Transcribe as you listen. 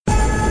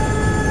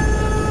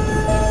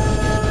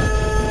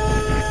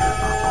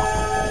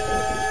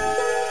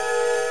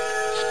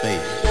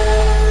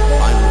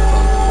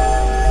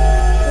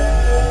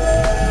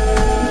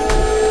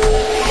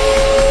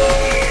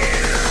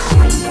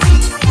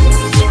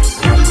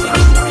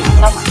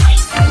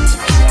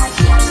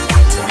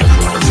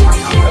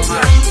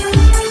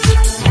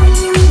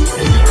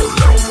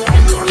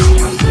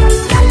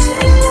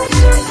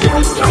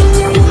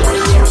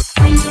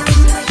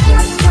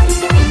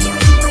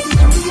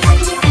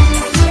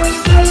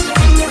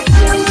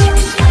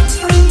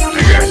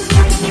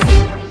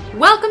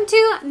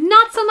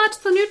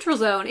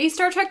Neutral Zone, a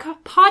Star Trek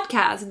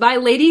podcast by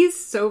ladies,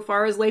 so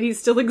far as ladies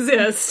still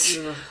exist.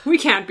 We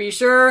can't be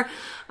sure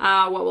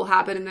what will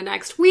happen in the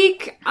next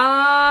week,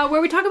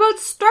 where we talk about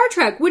Star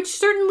Trek, which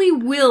certainly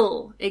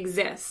will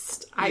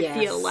exist, I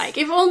feel like.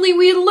 If only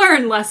we'd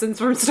learned lessons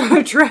from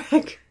Star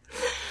Trek.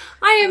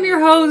 I am your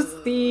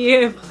host,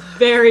 the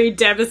very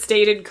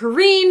devastated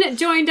Kareen,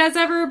 joined as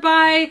ever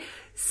by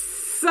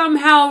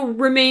somehow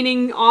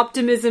remaining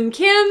optimism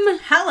Kim.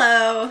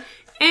 Hello.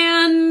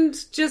 And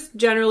just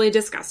generally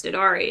disgusted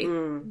Ari.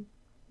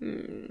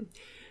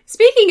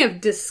 Speaking of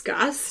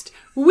disgust,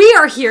 we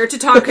are here to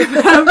talk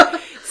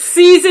about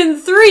Season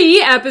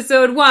 3,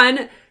 Episode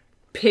 1,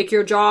 Pick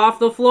Your Jaw Off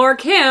the Floor,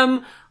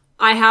 Kim.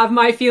 I have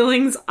my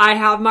feelings, I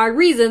have my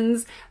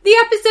reasons.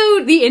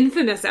 The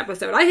infamous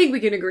episode, I think we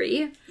can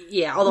agree.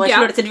 Yeah, although I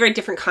should note it's a very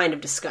different kind of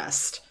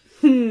disgust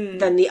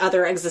than the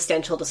other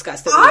existential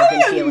disgust that we have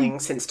been feeling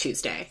since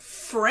Tuesday.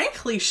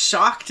 Frankly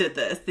shocked at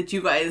this, that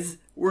you guys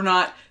were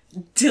not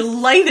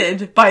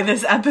delighted by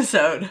this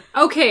episode.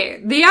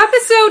 Okay, the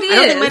episode is... I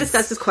don't think my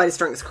disgust is quite as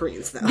strong as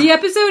Kareen's, though. The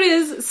episode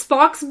is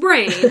Spock's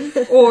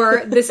Brain,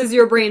 or This Is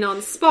Your Brain on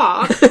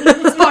Spock.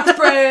 Spock's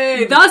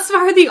Brain! Thus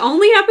far, the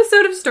only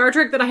episode of Star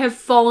Trek that I have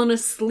fallen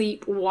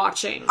asleep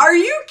watching. Are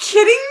you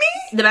kidding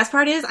me? The best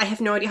part is, I have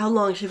no idea how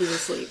long she'll be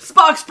asleep.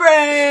 Spock's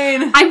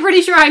Brain! I'm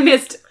pretty sure I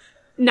missed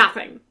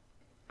nothing.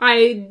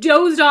 I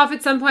dozed off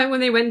at some point when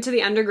they went into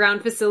the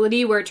underground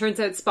facility where it turns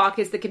out Spock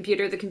is the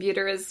computer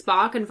is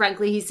Spock, and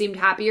frankly he seemed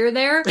happier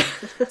there,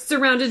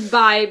 surrounded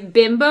by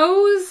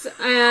bimbos,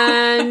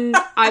 and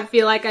I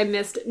feel like I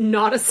missed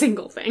not a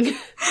single thing.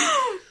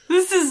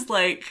 This is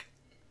like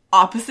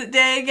opposite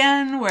day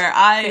again, where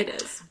It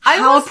is.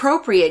 How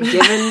appropriate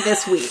given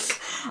this week.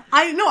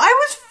 I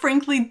was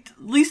frankly,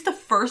 at least the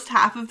first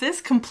half of this,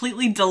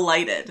 completely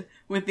delighted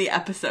with the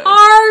episode.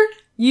 Are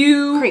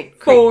you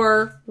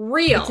for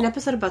real? It's an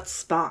episode about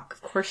Spock.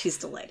 Of course she's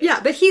delighted.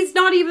 Yeah, but he's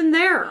not even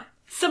there.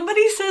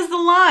 Somebody says the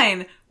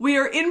line, "We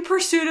are in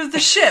pursuit of the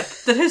ship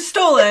that has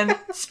stolen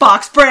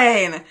Spock's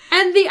brain."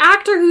 And the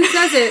actor who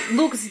says it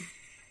looks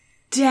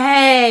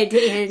dead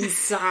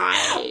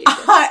inside.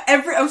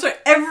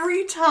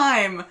 Every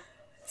time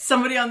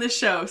somebody on this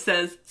show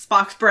says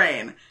Spock's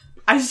brain,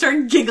 I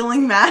start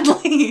giggling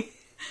madly.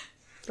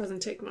 Doesn't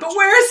take much. But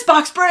where is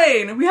Spock's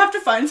brain? We have to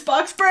find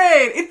Spock's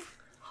brain. It's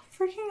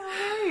freaking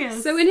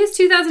hilarious. So in his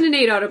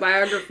 2008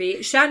 autobiography,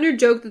 Shatner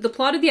joked that the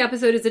plot of the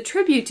episode is a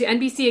tribute to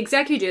NBC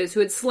executives who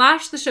had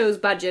slashed the show's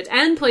budget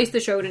and placed the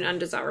show in an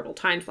undesirable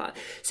time slot.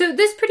 So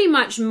this pretty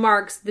much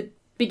marks the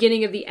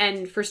beginning of the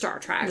end for Star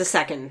Trek. The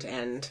second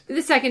end.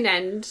 The second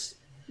end.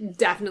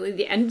 Definitely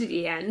the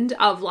end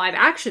of live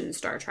action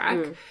Star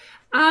Trek.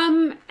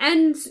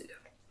 And...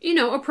 you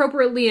know,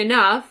 appropriately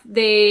enough,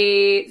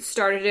 they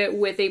started it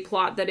with a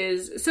plot that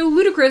is so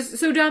ludicrous,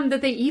 so dumb, that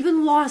they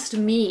even lost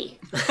me.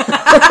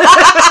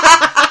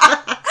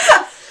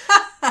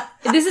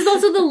 This is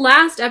also the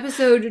last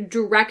episode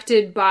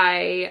directed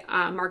by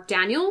Mark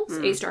Daniels,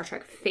 a Star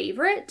Trek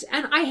favorite.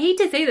 And I hate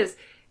to say this,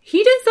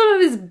 he did some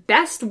of his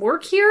best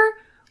work here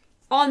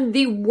on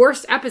the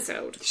worst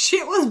episode.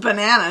 Shit was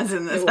bananas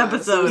in this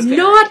episode.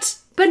 Not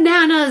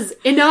bananas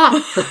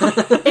enough.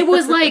 It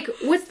was like,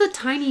 what's the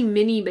tiny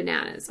mini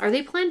bananas? Are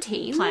they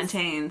plantains?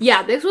 Plantains.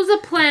 Yeah, this was a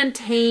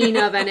plantain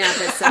of an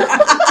episode.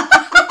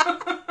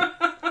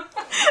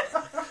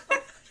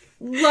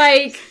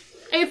 Like,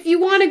 if you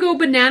want to go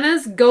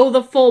bananas, go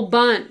the full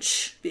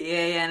bunch.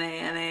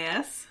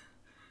 BANANAS.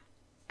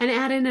 And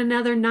add in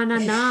another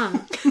na-na-na.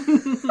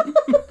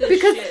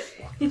 Because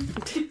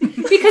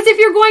if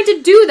you're going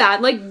to do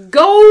that, like,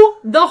 go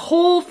the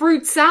whole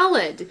fruit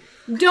salad.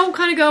 Don't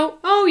kind of go,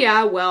 oh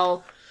yeah,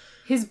 well,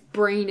 his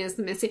brain is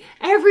missing.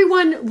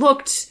 Everyone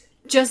looked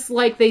just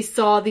like they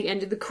saw the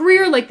end of the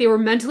career, like they were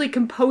mentally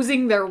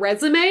composing their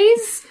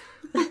resumes.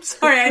 I'm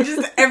sorry,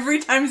 every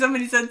time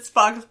somebody said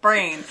Spock's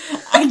brain,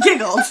 I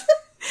giggled.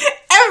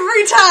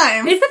 Every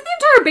time! Is that the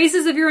entire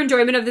basis of your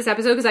enjoyment of this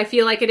episode? Because I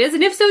feel like it is.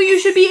 And if so, you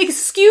should be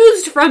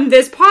excused from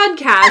this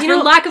podcast for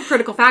lack of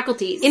critical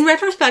faculties. In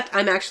retrospect,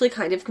 I'm actually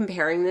kind of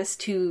comparing this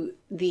to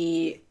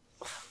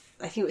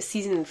I think it was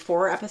season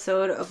 4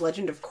 episode of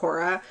Legend of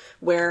Korra,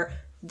 where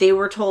they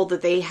were told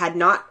that they had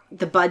not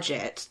the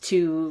budget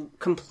to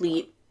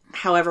complete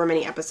however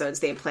many episodes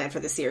they had planned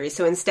for the series.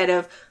 So instead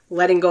of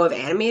letting go of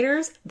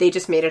animators, they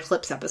just made a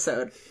Clips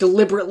episode.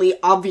 Deliberately,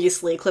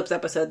 obviously, a Clips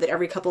episode that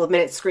every couple of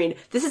minutes screened,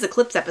 this is a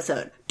Clips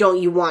episode.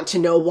 Don't you want to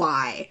know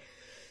why?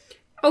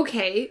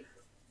 Okay.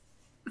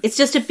 It's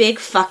just a big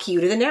fuck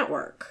you to the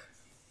network.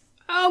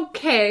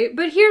 Okay,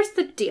 but here's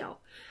the deal.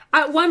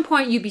 At one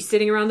point, you'd be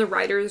sitting around the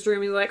writer's room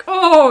and you're like,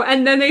 oh,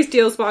 and then they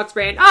steal Spock's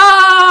brain.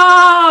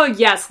 Oh,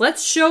 yes,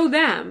 let's show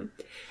them.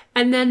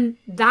 And then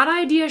that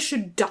idea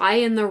should die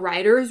in the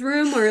writer's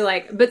room, or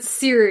like, but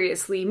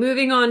seriously,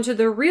 moving on to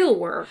the real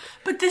work.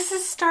 But this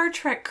is Star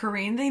Trek,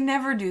 Kareen. They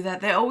never do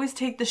that. They always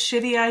take the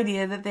shitty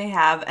idea that they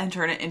have and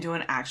turn it into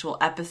an actual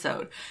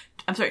episode.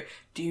 I'm sorry,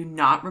 do you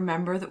not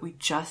remember that we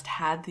just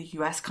had the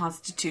U.S.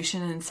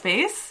 Constitution in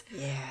space?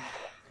 Yeah.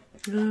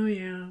 Oh,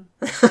 yeah.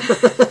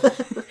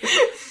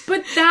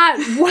 But that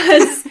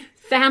was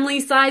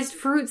family-sized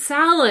fruit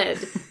salad.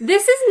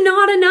 This is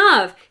not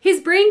enough.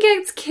 His brain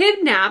gets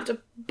kidnapped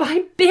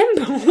by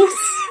bimbos.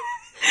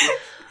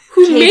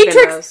 Who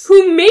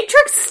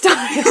Matrix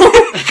style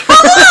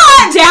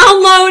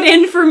download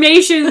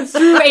information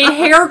through a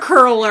hair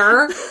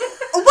curler.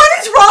 What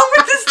is wrong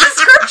with this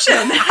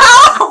description?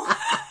 How?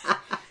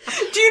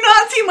 Do you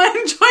not see my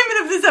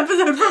enjoyment of this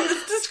episode from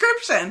this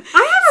description?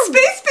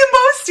 Space Bimbo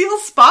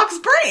steals Spock's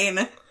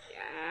brain.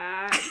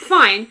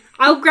 Fine,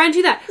 I'll grant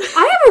you that.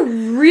 I have a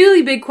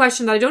really big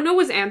question that I don't know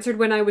was answered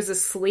when I was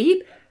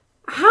asleep.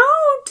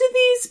 How do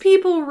these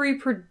people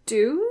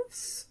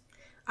reproduce?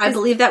 I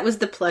believe that was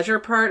the pleasure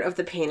part of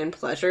the pain and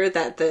pleasure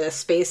that the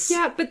space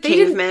but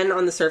cavemen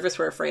on the surface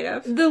were afraid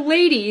of. The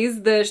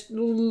ladies, the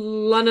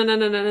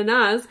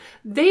la-na-na-na-na-nas,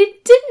 they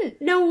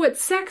didn't know what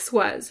sex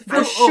was,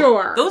 for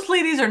sure. Those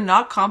ladies are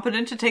not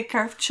competent to take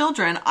care of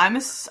children. I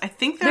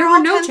think there all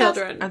were no 10,000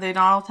 children. Are they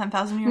not all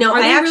 10,000 years No, old?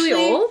 Are they really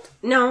old?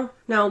 No.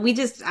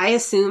 I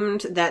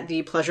assumed that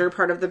the pleasure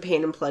part of the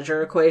pain and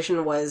pleasure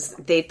equation was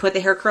they put the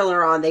hair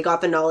curler on, they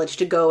got the knowledge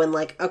to go and,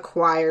 like,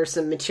 acquire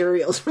some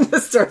materials from the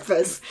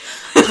surface.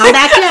 Come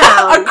back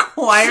down.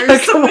 Acquire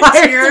some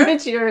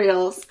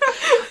materials.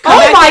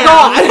 Oh my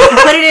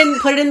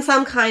god! Put it in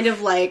some kind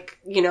of, like,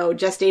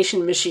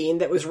 gestation machine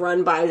that was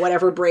run by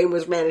whatever brain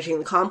was managing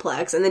the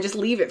complex, and then just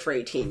leave it for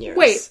 18 years.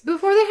 Wait,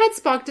 before they had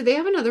Spock, did they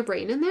have another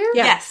brain in there?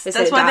 Yeah, yes,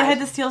 that's why they had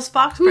to steal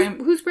Spock's brain.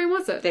 Whose brain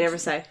was it? They never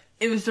say.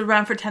 It was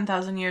around for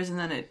 10,000 years and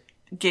then it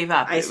gave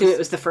up. I assume it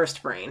was the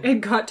first brain.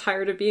 It got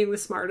tired of being the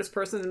smartest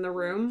person in the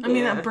room. I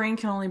mean, that brain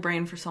can only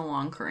brain for so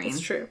long, Corrine. That's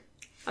true.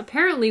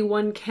 Apparently,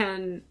 one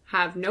can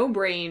have no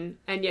brain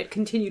and yet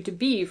continue to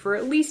be for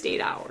at least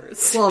 8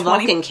 hours. Well, a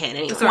Vulcan can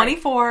anyway.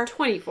 24.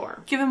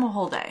 24. Give him a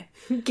whole day.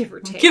 Give or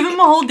take. Give him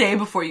a whole day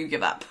before you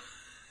give up.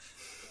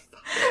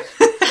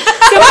 So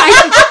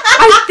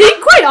I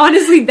think, quite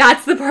honestly,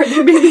 that's the part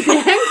that made me the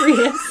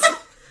angriest.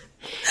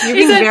 You're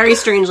being very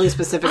strangely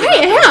specific about I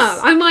am. this.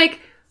 I'm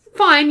like,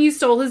 fine, you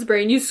stole his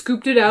brain, you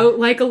scooped it out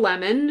like a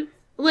lemon.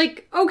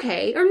 Like,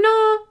 okay. Or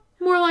no,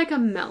 more like a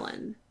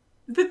melon.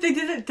 But they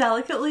did it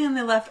delicately and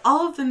they left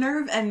all of the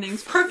nerve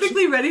endings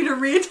perfectly ready to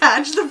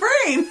reattach the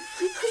brain.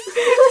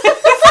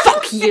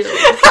 Fuck you.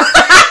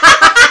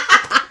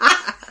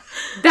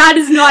 That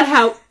is not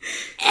how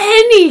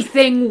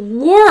anything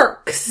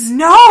works.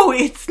 No,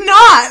 it's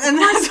not. And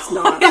that's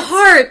not. The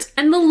heart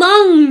and the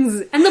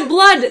lungs and the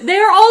blood, they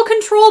are all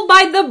controlled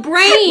by the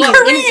brain.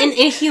 Well, in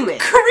a human.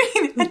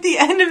 Corrine, at the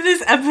end of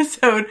this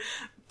episode,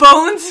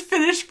 Bones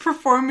finished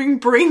performing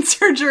brain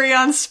surgery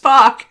on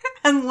Spock,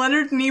 and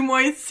Leonard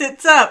Nimoy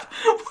sits up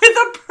with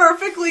a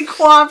perfectly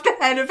coiffed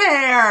head of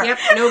hair. Yep,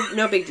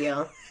 no big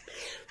deal.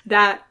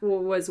 That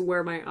was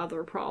where my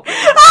other problem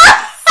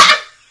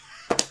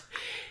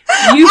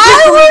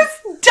I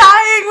was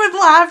dying with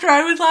laughter.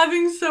 I was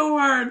laughing so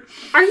hard.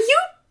 Are you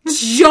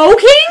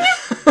joking?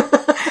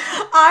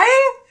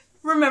 I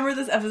remember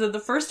this episode. The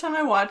first time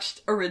I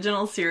watched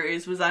original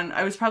series was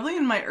I was probably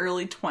in my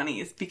early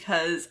 20s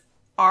because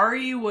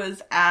Ari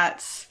was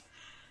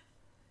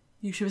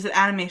she was at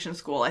animation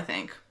school, I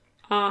think.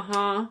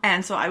 Uh-huh.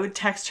 And so I would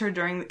text her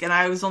and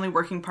I was only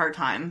working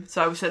part-time,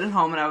 so I would sit at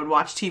home and I would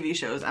watch TV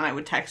shows and I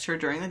would text her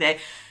during the day.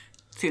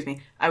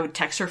 I would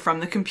text her from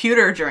the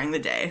computer during the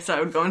day. So I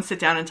would go and sit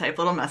down and type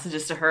little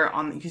messages to her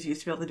because you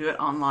used to be able to do it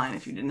online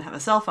if you didn't have a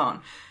cell phone.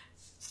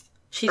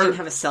 She didn't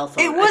have a cell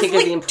phone. It was I think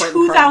like the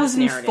important part of this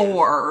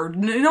 2004.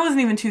 No, it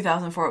wasn't even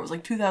 2004. It was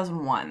like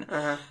 2001.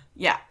 Uh-huh.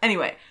 Yeah.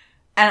 Anyway.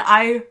 And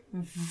I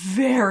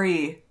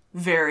very,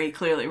 very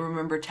clearly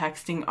remember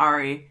texting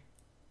Ari,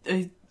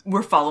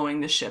 we're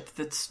following the ship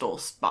that stole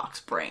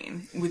Spock's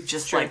brain, with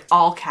just like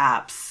all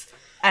caps,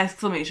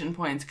 exclamation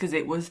points, because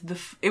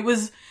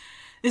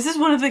this is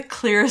one of the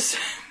clearest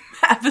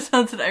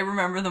episodes that I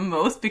remember the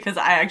most because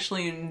I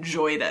actually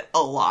enjoyed it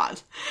a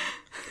lot.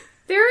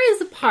 There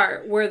is a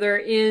part where they're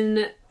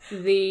in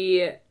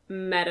the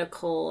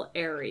medical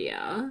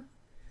area,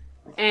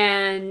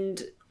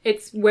 and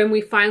it's when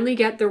we finally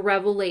get the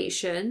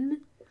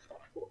revelation.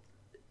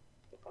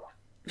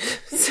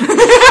 This is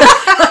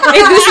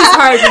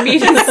hard for me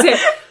to say.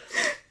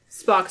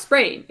 Spock's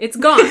brain. It's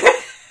gone.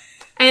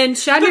 And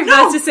Shatner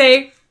has to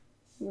say,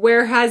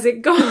 where has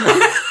it gone?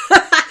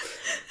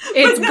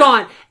 It's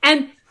gone.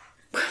 And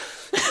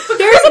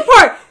there's a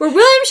part where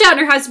William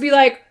Shatner has to be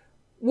like,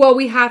 well,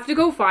 we have to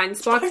go find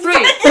Spock's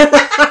brain.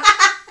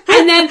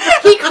 And then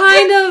he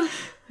kind of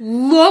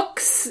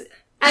looks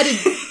at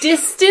a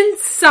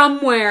distance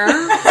somewhere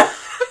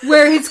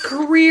where his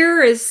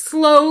career is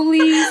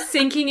slowly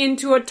sinking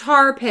into a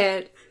tar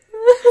pit,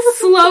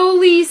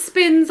 slowly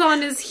spins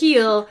on his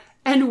heel,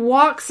 and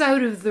walks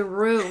out of the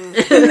room.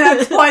 And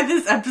that's why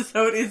this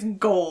episode is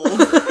gold.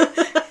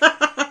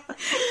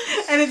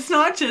 And it's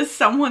not just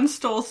someone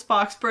stole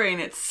Spock's brain,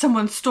 it's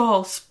someone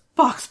stole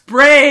Spock's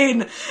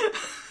brain.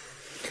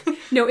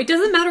 No, it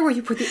doesn't matter where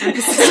you put the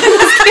emphasis.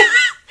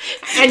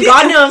 And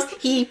God knows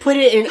he put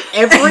it in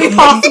every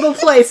possible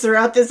place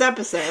throughout this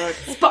episode.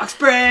 Spock's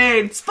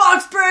brain!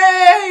 Spock's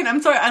brain!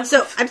 I'm sorry. I'm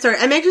sorry.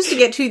 I'm anxious to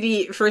get to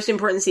the first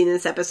important scene in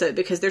this episode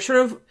because they're sort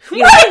of...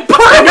 What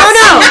important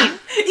No.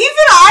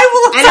 Even I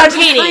will accept the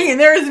Entertaining. screen.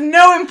 There is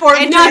no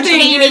important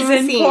Entertaining is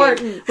scene,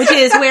 important. which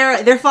is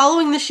where they're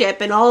following the ship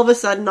and all of a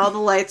sudden all the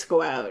lights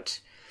go out.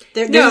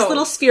 There's this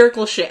little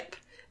spherical ship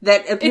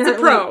that apparently... It's a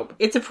probe.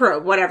 It's a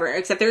probe, whatever,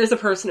 except there is a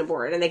person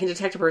aboard and they can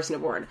detect a person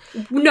aboard.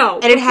 No,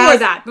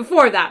 and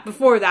before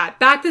that.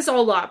 Back this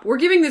all up. We're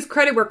giving this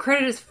credit where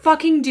credit is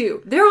fucking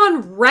due. They're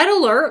on red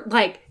alert,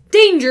 like,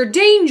 danger.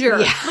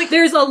 Yeah. Like,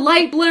 there's a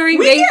light blaring.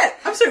 we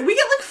get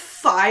like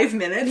 5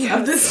 minutes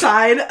of the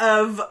side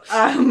of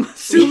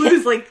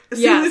Sulu's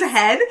Sulu's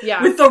head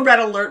with the red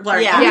alert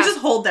blaring. Yeah. And we just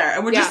hold there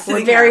and we're just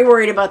sitting We're very there.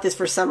 worried about this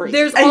for some reason.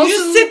 There's And also, you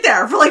just sit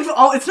there for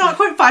it's not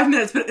quite 5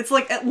 minutes, but it's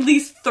like at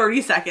least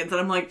 30 seconds.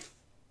 And I'm like,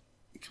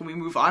 can we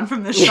move on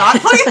from this shot,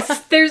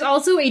 please? there's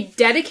also a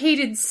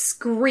dedicated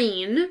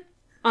screen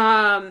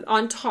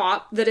on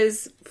top that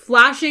is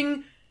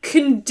flashing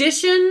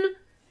condition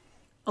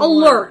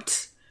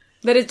alert.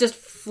 That is just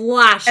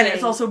flashing. And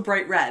it's also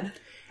bright red.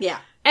 Yeah.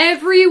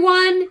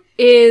 Everyone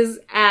is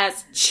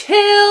as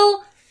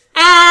chill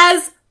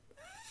as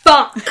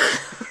fuck.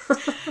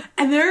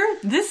 And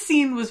this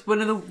scene was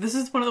this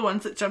is one of the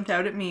ones that jumped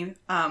out at me,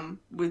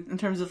 in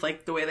terms of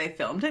the way they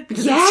filmed it,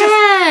 because it's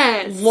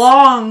just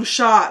long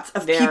shots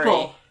of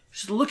people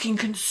just looking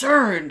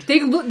concerned. They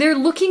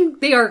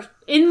are,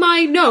 in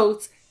my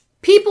notes,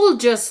 people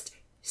just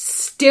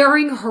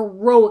staring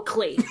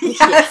heroically.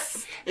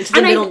 Yes. Into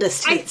the middle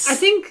distance. I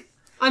think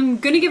I'm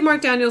going to give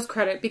Mark Daniels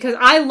credit because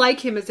I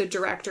like him as a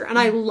director. And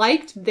I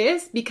liked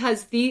this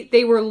because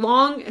they were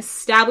long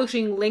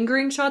establishing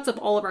lingering shots of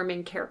all of our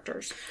main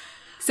characters.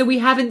 So we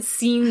haven't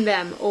seen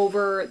them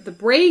over the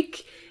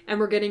break. And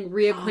we're getting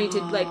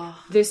reacquainted.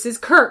 This is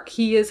Kirk.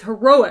 He is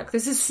heroic.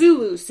 This is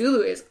Sulu.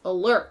 Sulu is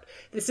alert.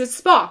 This is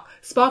Spock.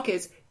 Spock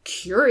is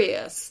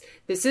curious.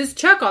 This is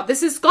Chekhov.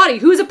 This is Scotty,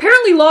 who's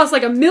apparently lost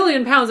 1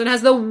 million pounds and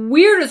has the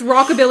weirdest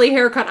rockabilly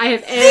haircut I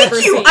have ever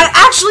seen. Thank you! I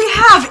actually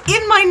have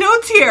in my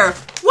notes here,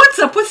 what's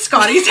up with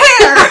Scotty's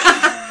hair?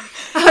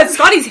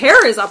 Scotty's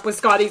hair is up with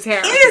Scotty's hair.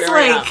 It is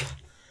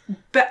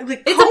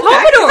it's a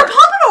pompadour. It's a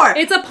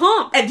pompadour. It's a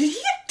pomp. And did he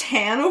get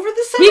tan over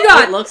the summer? He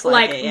got it looks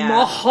like it, yeah.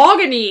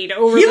 mahogany'd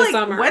over the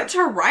summer. He went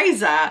to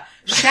Riza,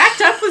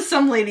 shacked up with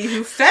some lady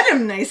who fed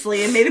him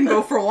nicely and made him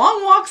go for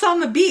long walks on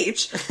the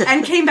beach,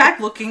 and came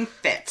back looking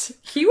fit.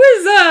 He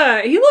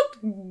looked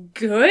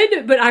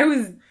good, but I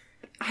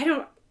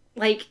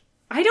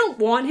don't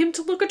want him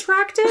to look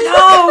attractive.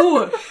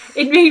 No!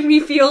 It made me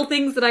feel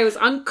things that I was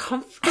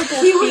uncomfortable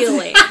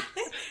feeling.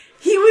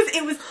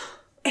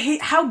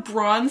 How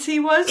bronze he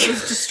was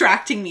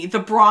distracting me. The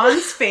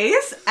bronze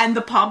face and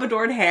the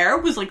pompadoured hair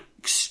was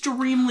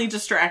extremely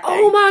distracting.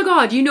 Oh my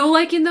god,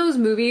 in those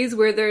movies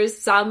where there's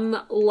some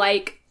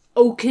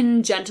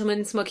oaken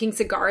gentleman smoking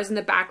cigars in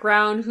the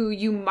background who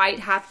you might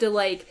have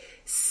to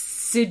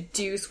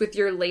seduce with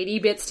your lady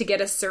bits to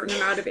get a certain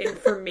amount of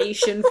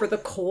information for the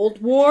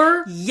Cold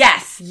War?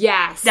 Yes.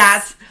 Yes.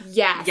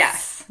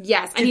 Yes.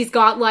 Yes. And he's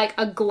got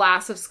a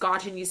glass of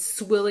scotch and he's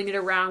swilling it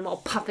around while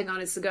puffing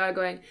on his cigar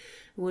going,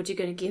 "What you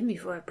gonna give me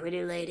for a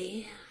pretty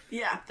lady?"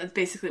 Yeah, that's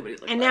basically what he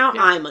looked like. And now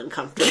I'm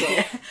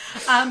uncomfortable.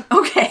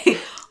 Okay.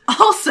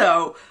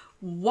 Also,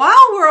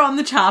 while we're on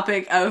the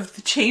topic of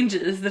the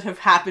changes that have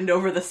happened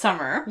over the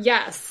summer.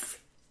 Yes.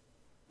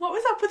 What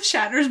was up with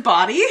Shatner's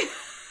body?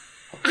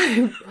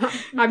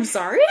 I'm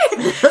sorry?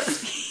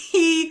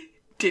 He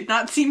did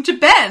not seem to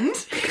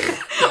bend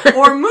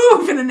or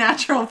move in a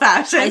natural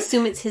fashion. I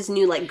assume it's his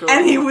new girdle.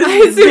 And he was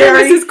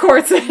his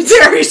corset.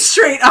 very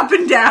straight up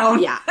and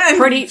down. Yeah, and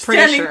pretty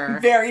standing sure.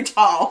 Very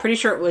tall. Pretty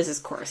sure it was his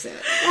corset.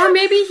 Or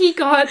maybe he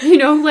got,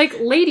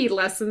 lady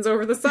lessons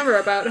over the summer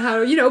about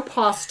how,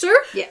 posture.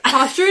 Yeah.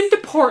 Posture and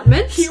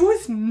deportment. He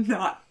was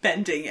not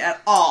bending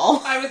at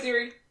all. I have a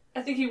theory.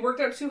 I think he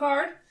worked out too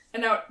hard,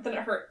 and then it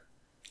hurt.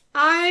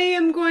 I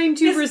am going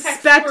to His pecs were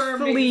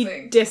respectfully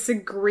amazing.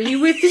 disagree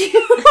with you.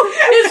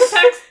 His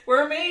pecs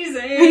were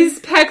amazing. His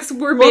pecs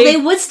were made... Well, they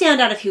would stand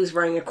out if he was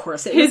wearing a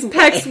corset. His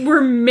pecs were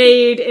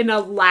made in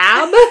a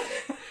lab.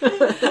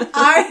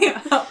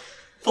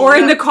 Or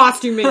in the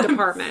costuming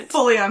department.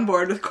 Fully on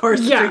board with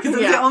corsetry, because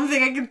it's Yeah. the only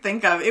thing I could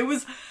think of. It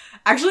was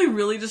actually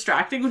really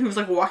distracting when he was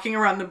walking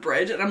around the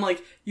bridge, and I'm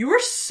like, you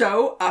are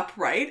so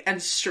upright and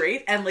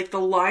straight, and the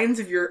lines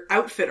of your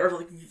outfit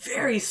are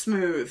very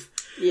smooth.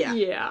 Yeah.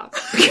 Yeah.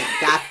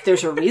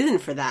 There's a reason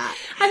for that.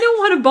 I don't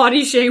want to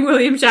body shame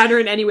William Shatner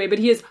in any way, but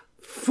he is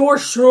for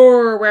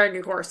sure wearing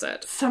a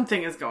corset.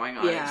 Something is going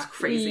on. Yeah. It's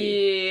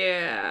crazy.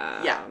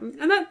 Yeah. Yeah.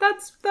 And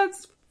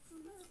that's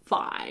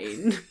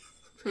fine.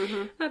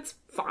 Mm-hmm. That's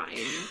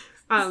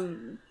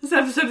fine. This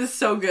episode is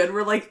so good.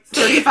 We're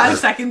 35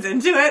 seconds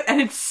into it,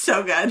 and it's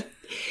so good.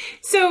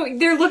 So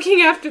they're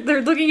looking at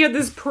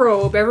this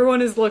probe.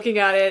 Everyone is looking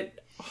at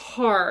it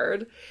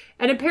hard.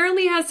 And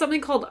apparently has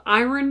something called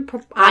ion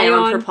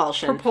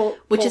propulsion.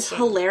 Which is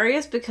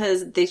hilarious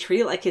because they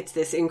treat it like it's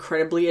this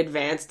incredibly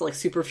advanced, like,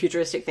 super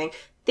futuristic thing.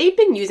 They've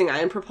been using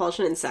ion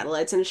propulsion in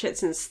satellites and shit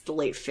since the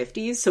late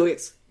 50s, so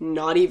it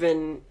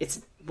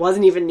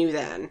wasn't even new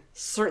then.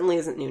 Certainly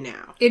isn't new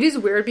now. It is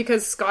weird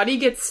because Scotty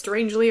gets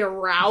strangely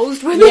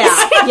aroused when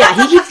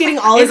Yeah, he keeps getting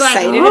all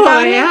excited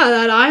about it. Yeah,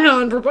 that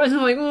ion propulsion.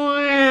 I'm like,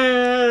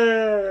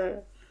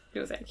 no,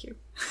 thank you.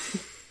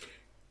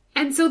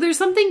 And so there's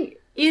something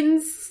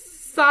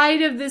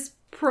inside of this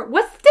probe.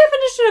 What's the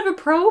definition of a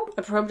probe?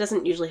 A probe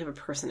doesn't usually have a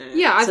person in it.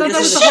 Yeah, I thought that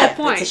was the whole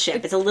point. It's a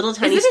ship. It's a little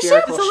tiny Is it a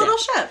ship? spherical It's a little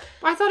ship.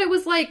 I thought it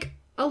was like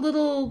a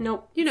little,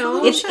 nope. You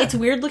know. It's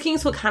weird looking,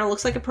 so it kind of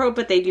looks like a probe,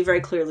 but they do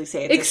very clearly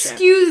say it's a ship.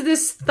 Excuse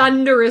this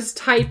thunderous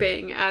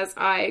typing as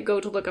I go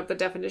to look up the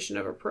definition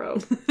of a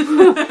probe.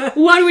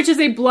 One which is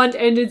a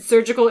blunt-ended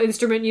surgical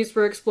instrument used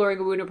for exploring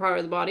a wound or part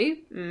of the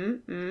body.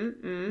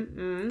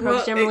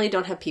 Probes generally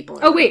don't have people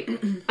in Oh, wait.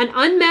 An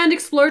unmanned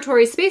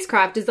exploratory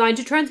spacecraft designed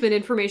to transmit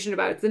information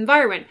about its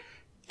environment.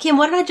 Kim,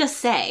 what did I just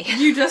say?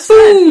 You just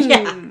said.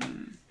 Yeah.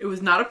 It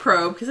was not a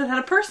probe because it had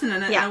a person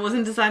in it and it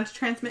wasn't designed to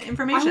transmit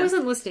information. I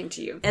wasn't listening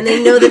to you. And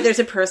they know that there's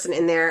a person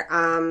in there.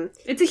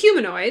 It's a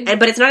humanoid.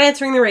 But it's not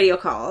answering the radio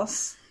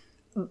calls.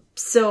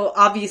 So,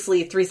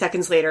 obviously, 3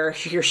 seconds later,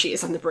 he or she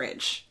is on the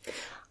bridge.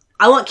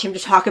 I want Kim to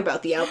talk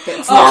about the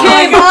outfits. Oh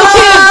my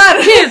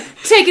god! Kim,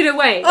 take it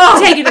away.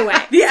 Take it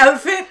away. The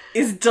outfit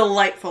is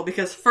delightful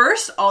because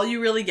first, all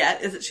you really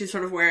get is that she's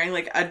sort of wearing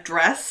like a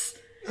dress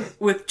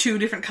with 2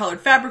 different colored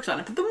fabrics on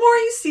it. But the more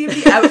you see of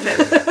the outfit,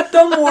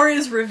 the more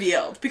is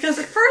revealed. Because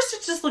at first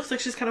it just looks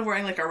like she's kind of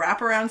wearing like a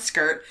wraparound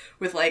skirt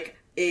with like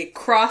a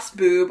cross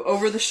boob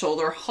over the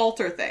shoulder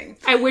halter thing.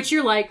 At which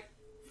you're like,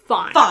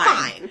 fine.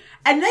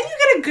 And then you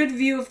get a good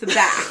view of the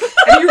back.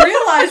 And you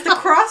realize the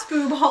cross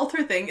boob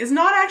halter thing is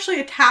not actually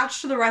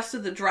attached to the rest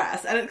of the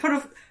dress. And it kind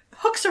of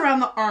hooks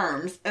around the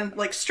arms and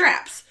like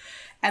straps.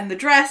 And the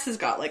dress has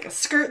got like a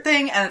skirt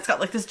thing and it's got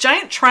like this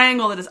giant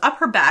triangle that is up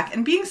her back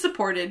and being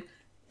supported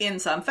in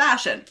some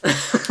fashion. And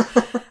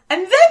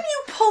then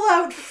you pull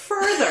out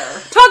further.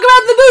 Talk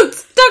about the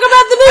boots!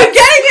 I'm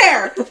getting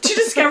there! To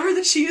discover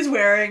that she is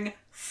wearing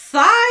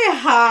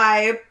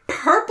thigh-high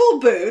purple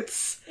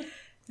boots.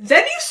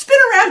 Then you spin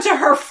around to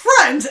her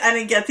front and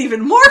it gets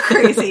even more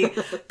crazy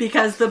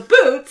because the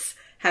boots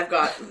have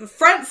got the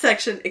front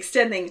section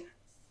extending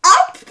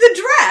up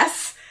the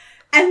dress.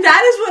 And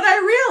that is when I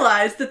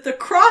realized that the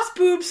cross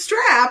boob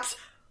straps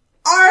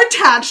are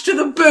attached to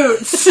the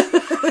boots.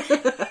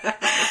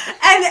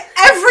 And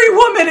every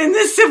woman in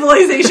this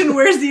civilization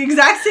wears the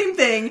exact same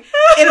thing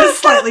in a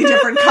slightly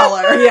different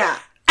color. Yeah.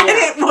 And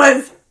it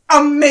was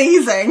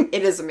amazing.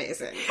 It is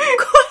amazing.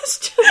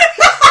 Question.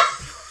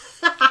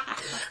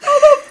 How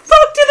the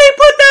fuck do they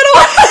put that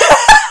on?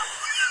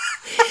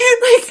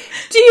 Like,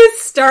 do you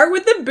start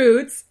with the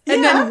boots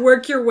and then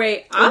work your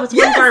way up? With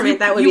one garment,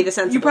 that would be the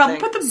sensible You probably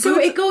thing. put the boots... So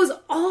it goes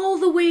all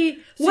the way...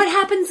 What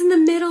happens in the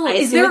middle? I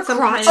Is there a assume it's some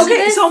crotch kind to of- Okay,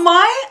 this? so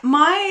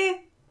my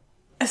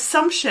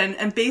assumption,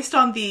 and based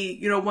on the,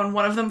 you know, when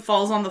one of them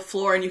falls on the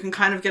floor and you can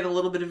kind of get a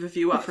little bit of a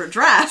view of her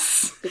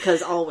dress.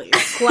 Because always.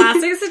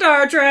 Classic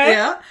Star Trek.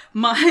 Yeah.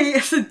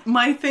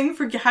 My thing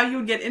for how you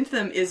would get into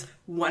them is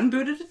one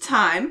boot at a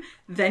time,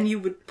 then you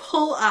would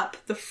pull up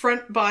the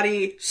front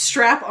body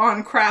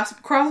strap-on cross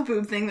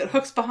boob thing that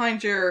hooks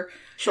behind your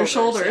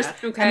shoulders, yeah.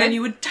 Okay. and then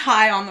you would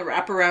tie on the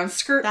wraparound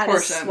skirt That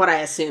portion. is what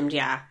I assumed,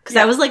 yeah. Because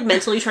I was, like,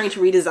 mentally trying to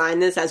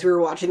redesign this as we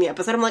were watching the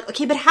episode. I'm like,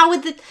 okay, but how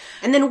would the...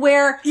 And then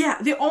where... Yeah,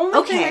 the only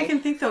thing Okay. I can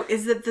think, though,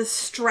 is that the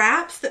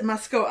straps that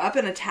must go up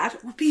and attach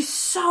would be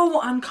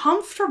so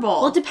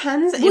uncomfortable. Well, it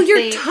depends Well, if you're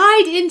they...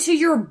 tied into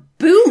your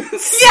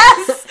boots.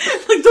 Yes!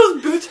 Like,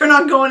 those boots are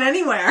not going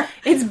anywhere.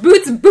 It's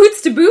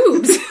boots to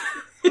boobs.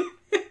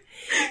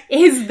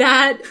 Is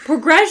that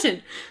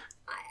progression?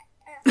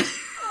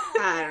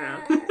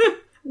 I don't know.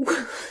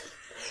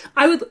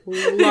 I would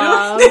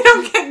love... They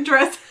don't get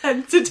dressed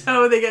head to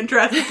toe, they get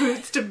dressed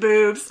boots to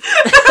boobs.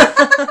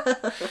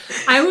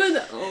 I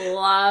would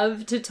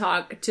love to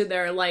talk to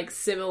their, like,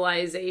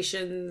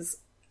 civilization's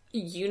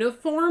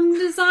uniform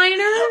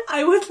designer.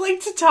 I would like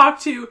to talk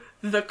to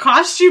the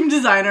costume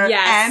designer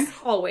Yes, and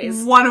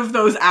always. one of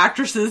those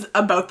actresses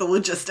about the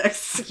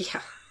logistics.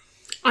 Yeah.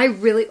 I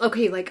really...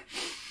 Okay, like,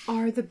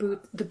 are the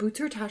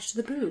boots are attached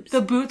to the boobs?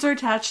 The boots are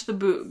attached to the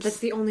boobs. That's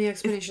the only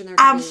explanation there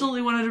can be.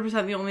 Absolutely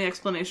 100% the only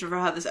explanation for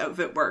how this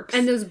outfit works.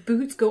 And those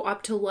boots go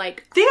up to,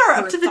 like... they are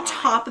up her to the thigh.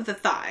 top of the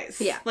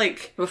thighs. Yeah.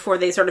 Like, Before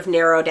they sort of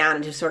narrow down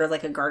into sort of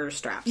like a garter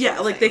strap. yeah,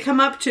 like they come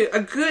up to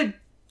a good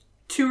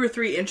 2 or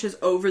 3 inches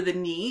over the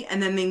knee,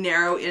 and then they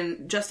narrow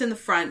in just in the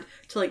front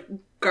to like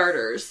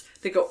garters.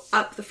 They go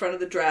up the front of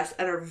the dress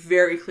and are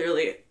very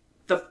clearly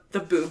the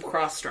boob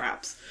cross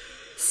straps.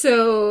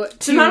 So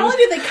not only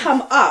do they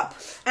come up,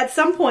 at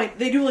some point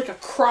they do like a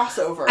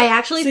crossover. I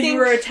actually so think... you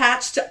were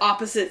attached to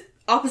opposite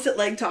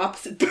leg to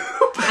opposite boob.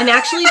 I'm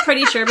actually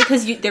pretty sure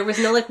because there was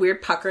no like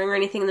weird puckering or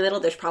anything in the middle.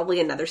 There's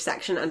probably another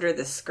section under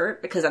the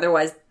skirt because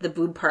otherwise the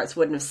boob parts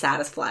wouldn't have sat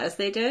as flat as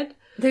they did.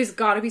 There's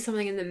got to be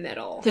something in the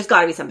middle. There's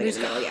got to be something in the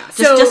middle, yeah.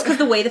 So- Just because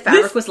the way the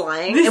fabric was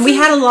lying. And we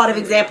had a lot of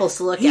examples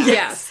to look at.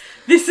 Yes.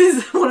 This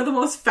is one of the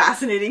most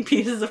fascinating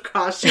pieces of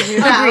costume we've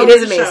had. Agreed,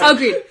 it is amazing.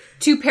 Agreed.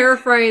 To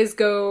paraphrase,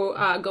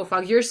 go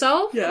fuck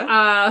yourself.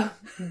 Yeah.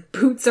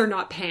 Boots are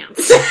not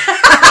pants.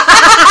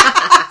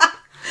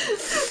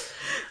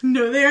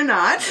 No, they are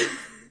not.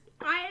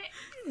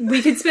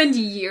 We could spend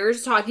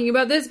years talking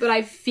about this, but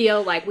I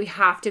feel like we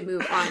have to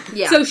move on.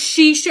 Yeah. So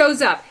she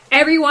shows up.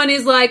 Everyone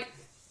is like,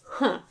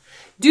 huh.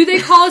 Do they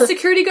call a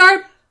security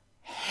guard?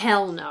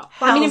 Hell no.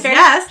 Well, I mean, in fairness,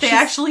 yes, they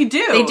actually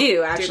do. They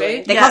do,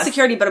 actually. They Yes. call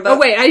security, but about... Oh,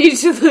 wait, I need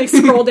to, like,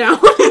 scroll down.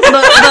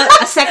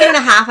 about a second and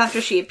a half after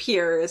she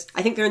appears,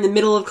 I think they're in the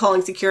middle of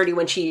calling security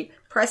when she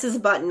presses a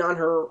button on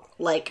her,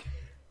 like,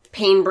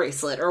 pain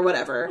bracelet or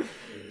whatever.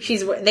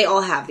 They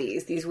all have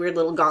these weird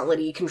little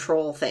gauntlet-y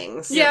control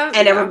things. Yeah.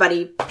 And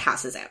everybody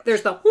passes out.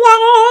 There's the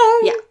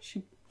whoa.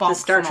 Yeah. The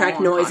Star Trek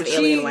noise of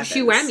alien weapons.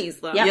 She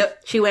whammies them.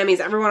 Yep. She whammies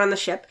everyone on the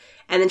ship,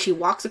 and then she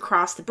walks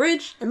across the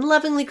bridge and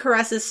lovingly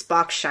caresses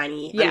Spock's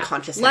shiny,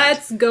 unconscious head.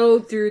 Let's go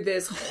through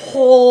this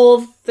whole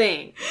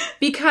thing.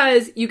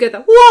 Because you get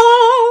the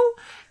whoa,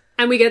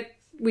 and we get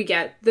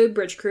the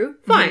bridge crew.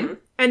 Fine. Mm-hmm.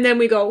 And then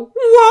we go,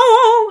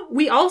 whoa.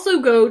 We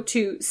also go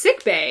to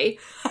sickbay,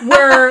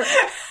 where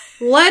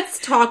let's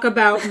talk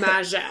about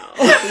Majel.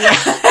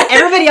 Yeah.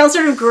 Everybody else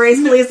sort of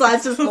gracefully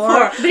slides to the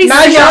floor.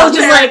 Majel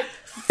just like,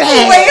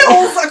 bang.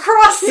 Wails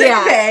across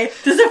sickbay,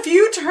 does a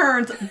few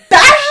turns,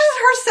 bashes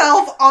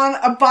herself on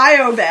a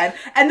bio bed,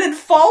 and then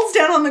falls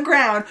down on the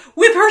ground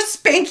with her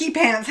spanky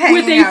pants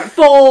hanging out. With a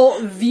full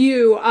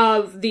view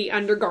of the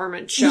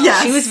undergarment show.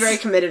 Yes. She was very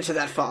committed to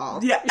that fall.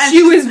 Yeah,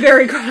 She was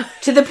very...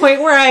 To the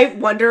point where I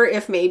wonder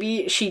if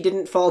maybe she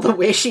didn't fall the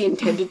way she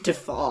intended to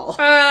fall.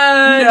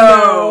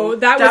 No.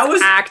 That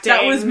was acting.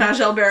 That was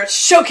Majel Barrett's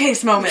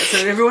showcase moment,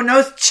 so everyone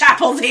knows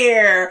Chapel's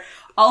here.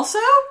 Also,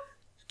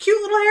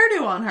 cute little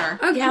hairdo on her.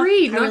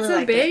 Agreed. Yeah, I Not really so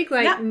liked big, it.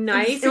 like Yeah.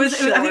 nice. It was.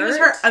 and I think it was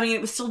her. short. I mean,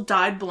 it was still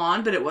dyed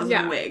blonde, but it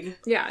wasn't a wig.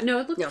 Yeah, no,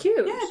 it looked No.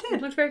 cute. Yeah, it did.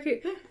 It looked very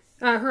cute.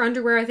 Her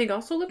underwear, I think,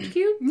 also looked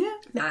cute. Yeah.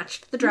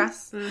 Matched the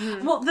dress.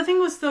 Mm-hmm. Well, the thing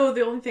was, though,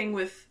 the only thing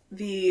with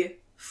the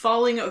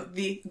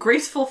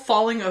graceful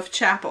falling of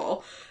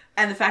Chapel,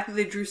 and the fact that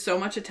they drew so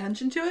much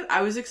attention to it,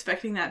 I was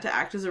expecting that to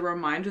act as a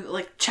reminder that,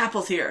 like,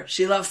 Chapel's here.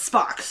 She loves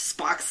Spock.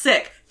 Spock's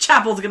sick.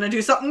 Chapel's gonna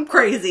do something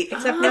crazy.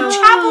 Except and no,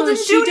 Chapel didn't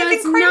she do does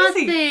anything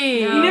crazy.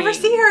 nothing. You never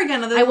see her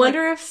again. Other I than,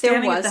 wonder like, if there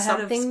standing at was the head of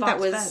something that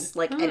Spock's was, bed.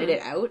 like, edited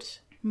out.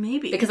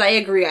 Maybe. Because I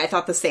agree, I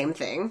thought the same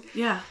thing.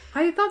 Yeah.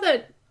 I thought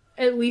that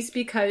at least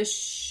because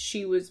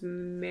she was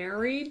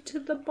married to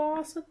the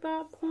boss at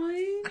that point.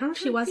 I don't know if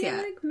she was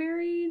yet. Like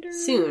married or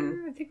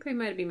Soon. I think they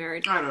might be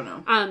married. I don't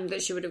know.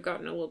 That she would have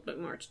gotten a little bit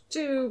more to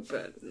do,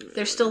 but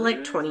There's still,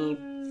 like,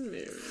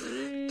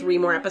 23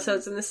 more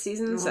episodes in this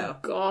season, so...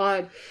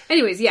 God.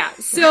 Anyways, yeah.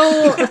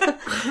 So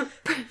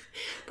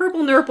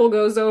Purple Nurple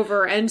goes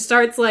over and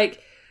starts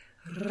like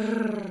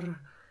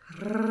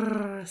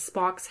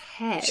Spock's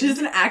head. She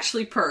doesn't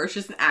actually purr. She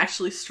doesn't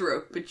actually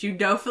stroke, but you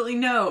definitely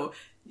know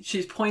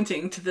she's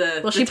pointing to the.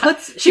 Well, she's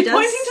does- pointing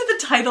to the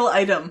title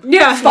item.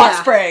 Yeah. Spock's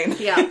Yeah. brain.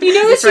 Yeah. You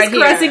know that It's she's right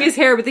caressing here. his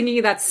hair, but thinking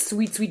of that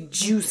sweet, sweet,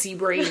 juicy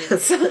brain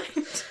inside.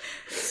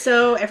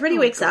 So everybody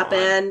wakes up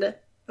and,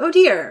 oh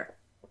dear,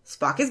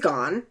 Spock is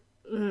gone.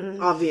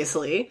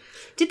 Obviously.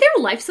 Did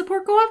their life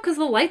support go off? Because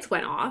the lights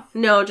went off.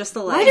 No, just the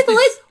lights. Why did the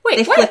lights... They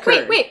Wait,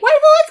 flickered. wait. Why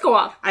did the lights go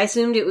off? I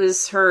assumed it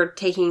was her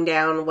taking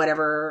down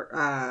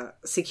whatever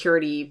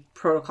security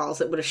protocols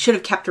that should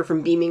have kept her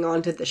from beaming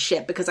onto the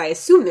ship, because I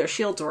assume their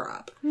shields were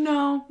up.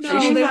 No, No,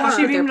 she they weren't.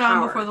 beamed Their on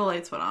power. before the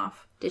lights went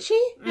off. Did she?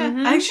 Yeah,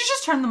 I think she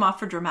just turned them off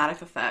for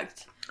dramatic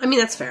effect. I mean,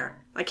 that's fair.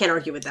 I can't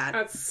argue with that.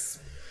 That's...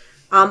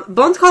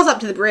 Bones calls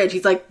up to the bridge.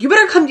 He's like, you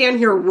better come down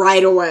here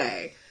right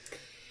away.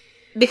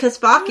 Because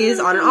Spock is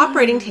on an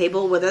operating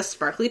table with a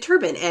sparkly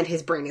turban, and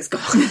his brain is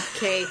gone.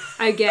 Okay,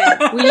 again,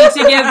 we need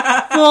to give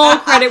full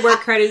credit where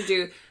credit is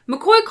due.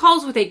 McCoy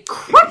calls with a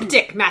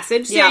cryptic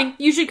message saying,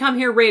 you should come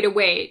here right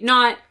away,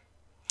 not,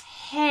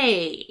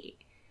 hey.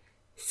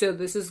 So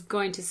this is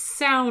going to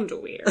sound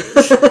weird,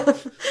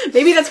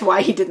 Maybe that's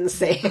why he didn't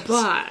say it.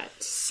 but...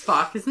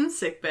 Spock is in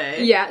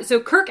sickbay. Yeah, so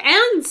Kirk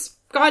and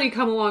Scotty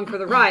come along for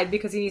the ride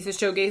because he needs to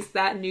showcase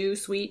that new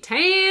sweet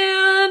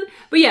tan.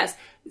 But yes,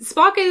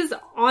 Spock is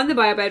on the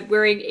bio bed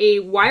wearing a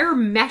wire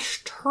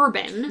mesh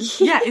turban.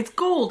 Yeah, it's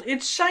gold.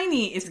 It's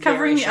shiny. It's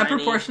covering the Very upper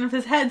shiny. portion of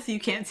his head, so you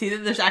can't see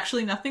that there's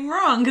actually nothing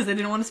wrong because they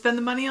didn't want to spend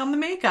the money on the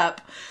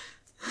makeup.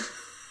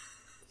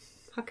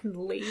 Fucking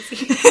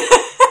lazy.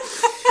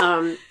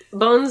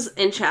 Bones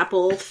and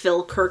Chapel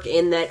fill Kirk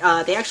in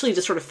that they actually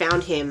just sort of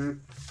found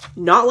him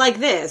not like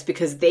this,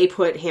 because they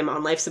put him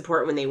on life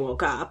support when they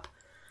woke up.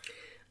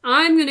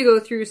 I'm going to go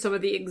through some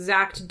of the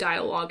exact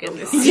dialogue in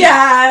this.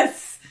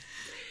 Yes!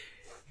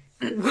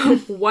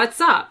 What's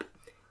up?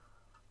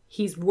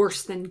 He's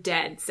worse than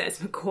dead, says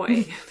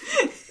McCoy.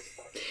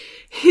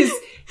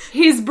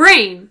 His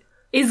brain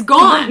is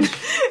gone.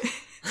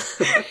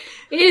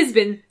 It has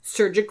been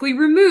surgically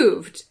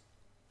removed.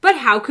 But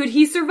how could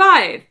he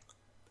survive?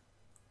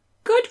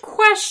 Good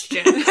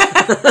question.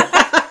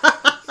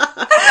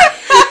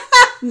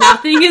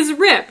 Nothing is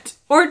ripped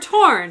or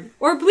torn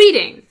or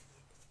bleeding.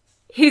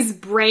 His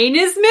brain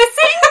is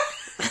missing?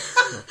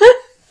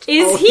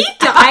 Is he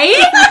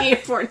dying? The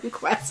important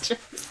question.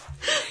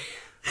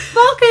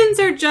 Vulcans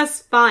are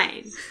just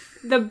fine.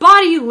 The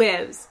body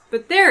lives,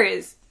 but there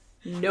is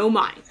no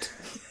mind.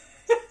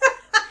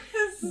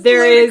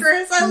 There is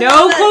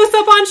no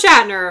close-up on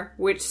Shatner,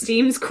 which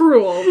seems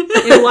cruel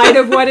in light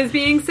of what is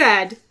being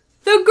said.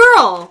 The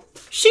girl,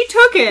 she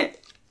took it.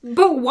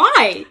 But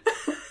why?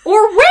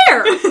 Or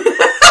where?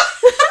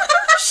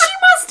 She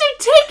must have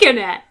taken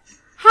it.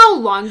 How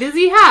long does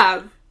he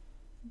have?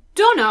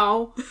 Don't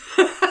know.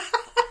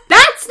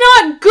 That's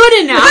not good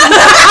enough.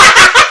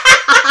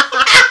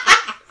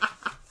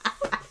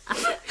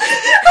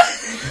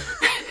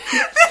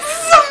 This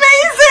is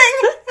amazing.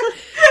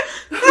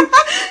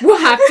 We'll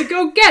have to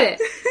go get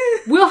it.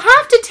 We'll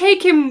have to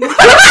take him with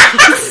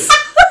us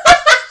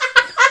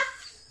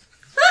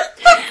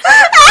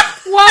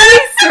while we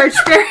search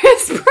for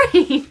his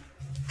brain.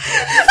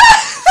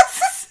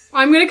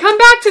 I'm going to come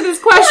back to this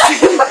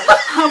question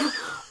of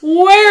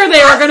where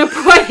they were going to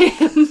put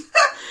him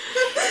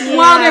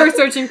while they were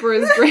searching for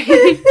his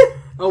brain.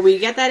 Oh, we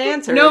get that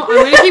answer. No, I'm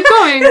going to keep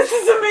going. This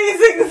is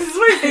amazing. This is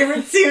my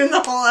favorite scene in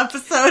the whole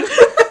episode.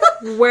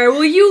 Where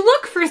will you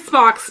look for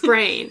Spock's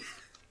brain?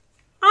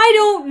 I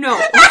don't know.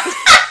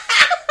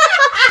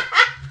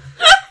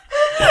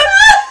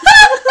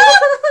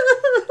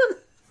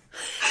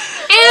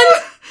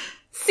 And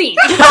scene.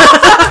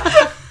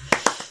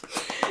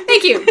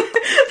 Thank you.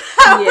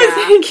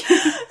 Thank you.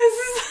 This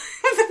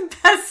is the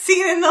best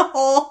scene in the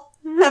whole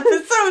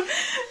episode.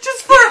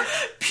 Just for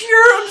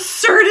pure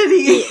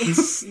absurdity.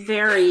 It's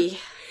very...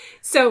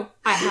 So,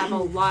 I have a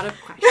lot of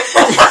questions.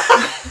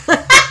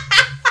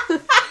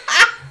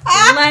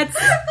 Let's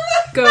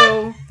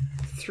go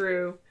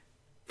through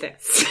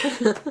this.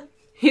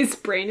 His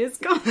brain is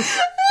gone.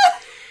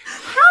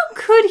 How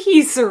could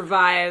he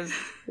survive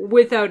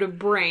without a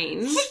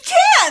brain? He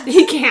can't!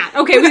 He can't.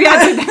 Okay, we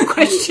answered that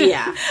question.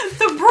 Yeah.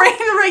 The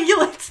brain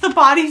regulates the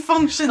body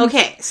functions.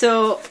 Okay,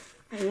 so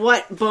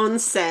what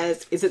Bones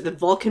says is that the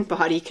Vulcan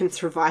body can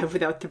survive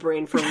without the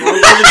brain for longer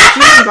than the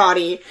human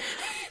body.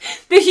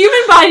 The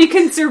human body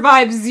can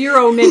survive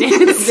 0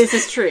 minutes. This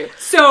is true.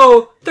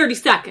 So, 30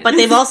 seconds. But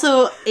they've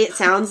also, it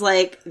sounds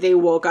like they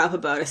woke up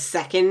about a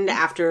second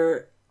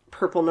after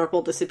Purple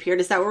Nurple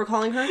disappeared. Is that what we're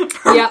calling her?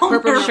 Yeah,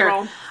 Purple Nurple.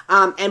 Sure.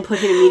 And put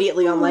him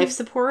immediately on life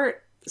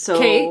support. So,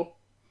 okay,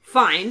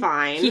 fine.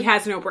 Fine. He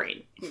has no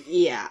brain.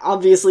 Yeah,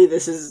 obviously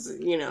this is,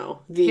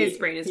 His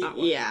brain is not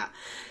working. Yeah.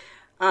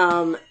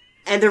 And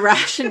the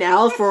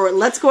rationale for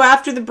let's go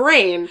after the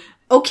brain.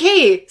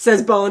 Okay,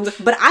 says Bones,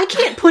 but I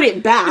can't put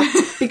it back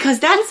because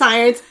that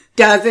science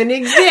doesn't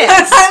exist.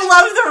 I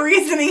love the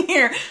reasoning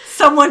here.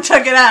 Someone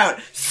took it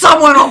out.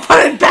 Someone will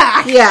put it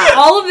back. Yeah.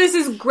 All of this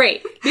is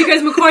great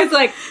because McCoy's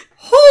like,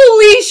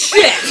 holy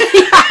shit.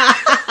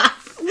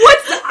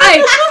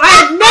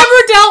 I've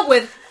never dealt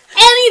with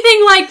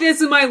anything like this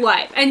in my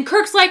life. And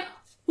Kirk's like,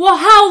 well,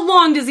 how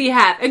long does he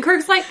have? And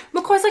McCoy's like,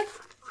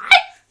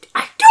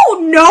 I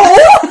don't know.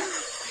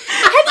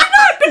 Have you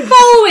not been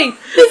following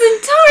this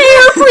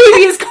entire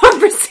previous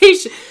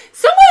conversation?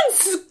 Someone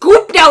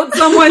scooped out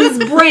someone's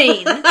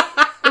brain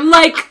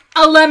like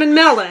a lemon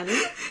melon.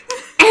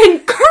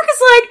 And Kirk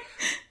is like,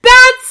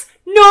 that's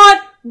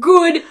not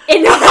good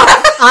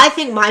enough. I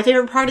think my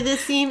favorite part of this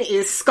scene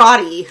is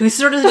Scotty, who's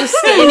sort of just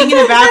standing in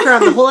the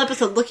background the whole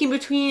episode, looking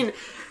between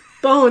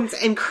Bones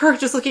and Kirk,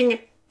 just looking.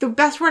 The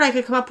best word I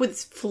could come up with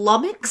is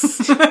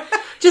flummoxed.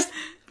 Just,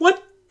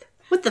 what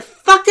the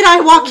fuck did I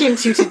walk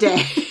into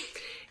today?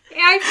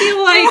 I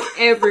feel like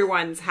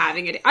everyone's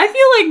having it. I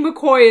feel like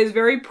McCoy is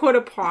very put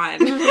upon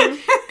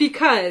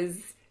because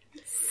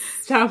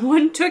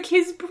someone took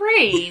his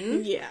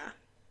brain. Yeah.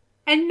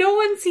 And no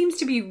one seems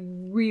to be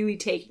really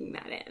taking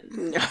that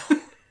in. No.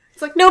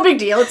 It's like, no big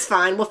deal, it's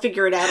fine, we'll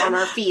figure it out on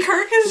our feet.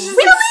 Kirk is just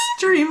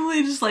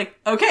extremely just like,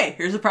 okay,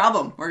 here's the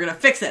problem. We're gonna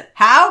fix it.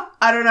 How?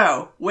 I don't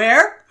know.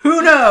 Where?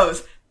 Who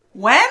knows?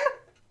 When?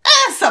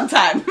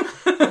 Sometime.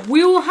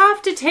 We will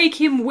have to take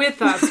him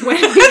with us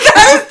when we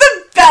That is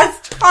the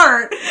best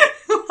part.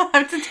 We'll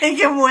have to take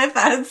him with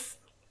us.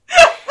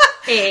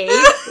 A,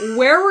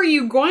 where were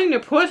you going to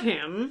put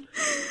him?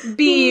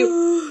 B,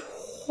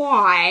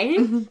 why?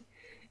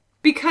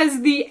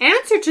 Because the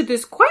answer to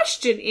this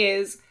question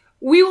is,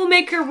 we will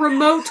make a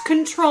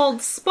remote-controlled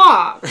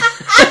Spock.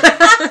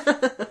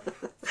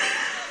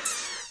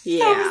 Yeah.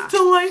 That was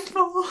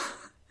delightful.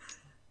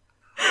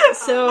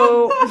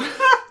 So,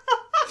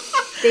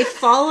 they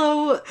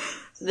follow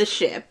the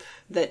ship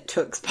that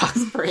took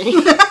Spock's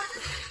brain.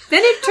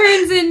 Then it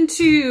turns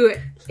into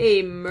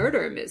a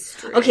murder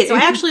mystery. Okay, so I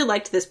actually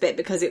liked this bit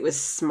because it was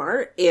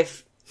smart,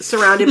 if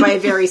surrounded by a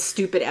very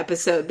stupid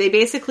episode.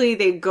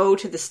 They go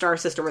to the star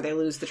system where they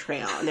lose the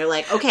trail, and they're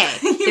like, okay,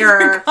 You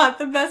forgot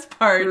the best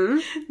part.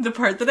 The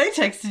part that I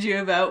texted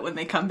you about when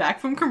they come back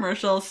from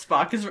commercial,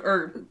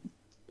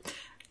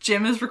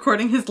 Jim is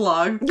recording his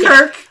log.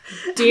 Kirk,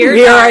 Dear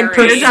We are in diary.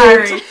 pursuit. dear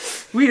diary,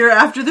 we are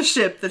after the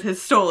ship that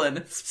has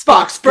stolen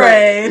Spock's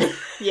brain.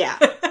 Yeah.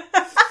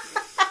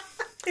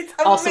 It's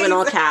also in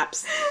all amazing.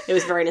 caps. It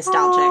was very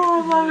nostalgic.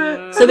 Oh, I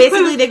love it. So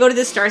basically they go to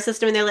this star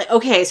system and they're like,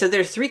 okay, so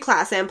there's 3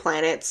 Class M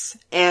planets,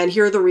 and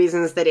here are the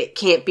reasons that it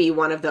can't be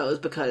one of those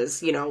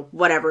because, you know,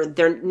 whatever,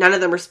 none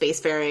of them are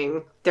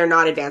spacefaring. They're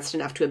not advanced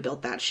enough to have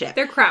built that ship.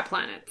 They're crap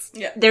planets.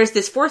 Yeah. There's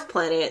this 4th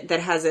planet that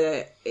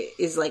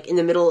is like in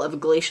the middle of a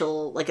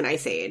glacial, like an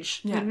ice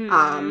age.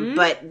 Yeah.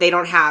 But they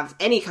don't have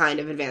any kind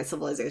of advanced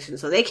civilization,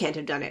 so they can't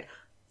have done it.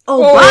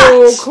 Oh,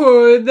 But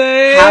could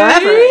they?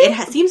 however,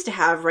 it seems to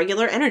have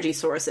regular energy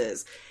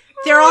sources.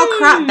 They're all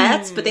crap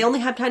bets, but they only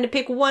have time to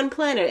pick one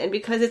planet, and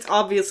because it's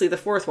obviously the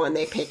 4th one,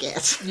 they pick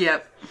it.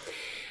 Yep.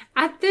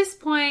 At this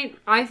point,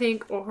 I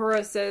think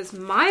Uhura says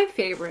my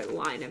favorite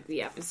line of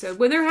the episode,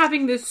 when they're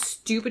having this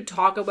stupid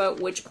talk about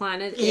which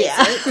planet is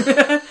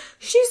it,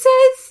 she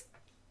says,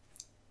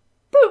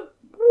 but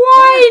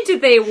why do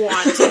they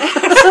want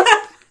it?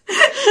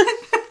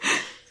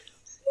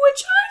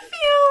 Which I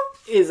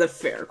feel Is a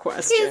fair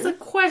question. is a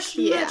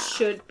question Yeah. that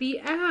should be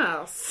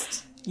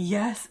asked.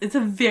 Yes, it's a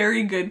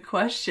very good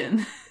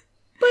question.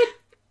 But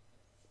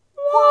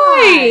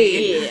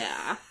why?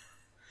 Yeah.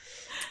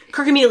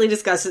 Kirk immediately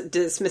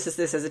dismisses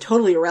this as a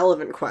totally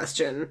irrelevant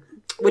question,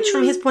 which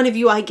from his point of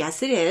view, I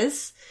guess it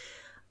is.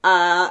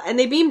 And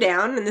they beam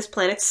down, and this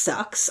planet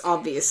sucks,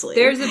 obviously.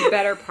 There's a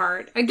better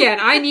part. Again,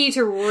 I need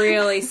to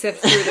really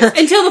sift through this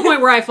until the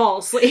point where I fall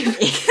asleep.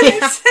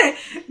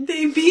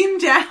 They beam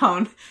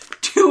down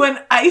to an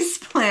ice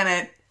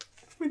planet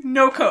with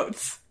no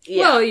coats.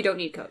 Yeah. Well, you don't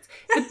need coats.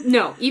 But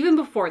no, even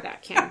before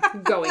that, Kim,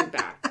 going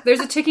back. There's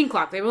a ticking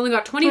clock. They've only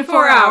got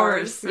 24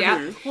 hours.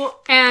 Yeah. Well,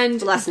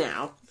 And Less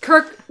now.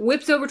 Kirk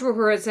whips over to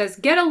her and says,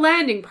 get a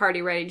landing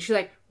party ready. And she's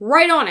like,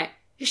 right on it.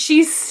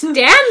 She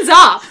stands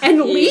up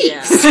and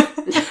leaves. Yeah.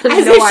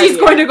 As No if she's idea.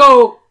 going to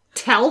go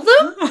tell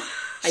them.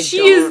 I She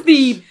don't. is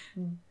the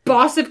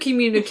boss of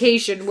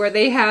communication, where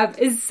they have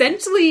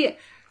essentially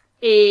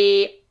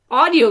a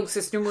audio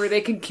system where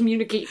they can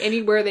communicate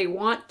anywhere they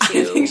want I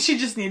think to. she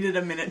just needed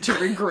a minute to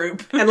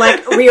regroup. And,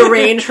 like,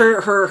 rearrange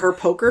her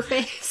poker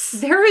face.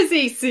 There is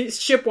a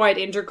ship-wide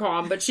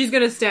intercom, but she's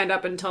going to stand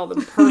up and tell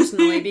them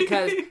personally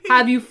because,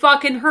 have you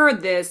fucking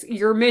heard this?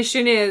 Your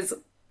mission is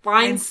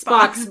find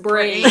Spock's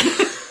brain.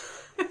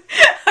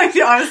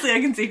 Honestly, I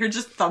can see her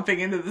just thumping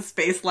into the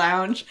space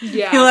lounge.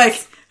 Yeah. You're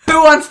like,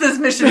 who wants this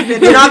mission?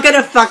 You're not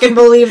gonna fucking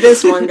believe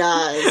this one,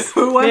 guys.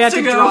 Who They wants have to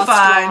to go draw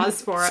find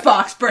straws for it.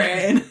 Spock's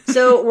brain?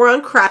 So, we're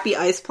on crappy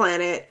ice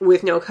planet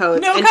with no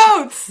coats. No and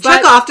coats!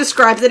 Chekhov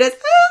describes it as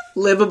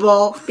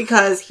livable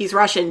because he's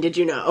Russian, did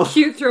you know?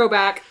 Cute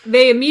throwback.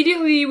 They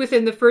immediately,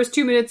 within the first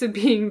 2 minutes of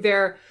being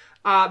there,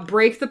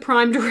 break the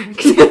Prime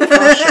Directive.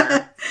 For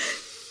sure.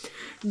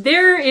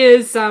 There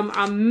is some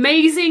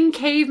amazing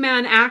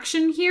caveman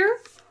action here.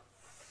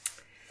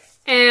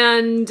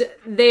 And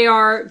they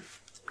are...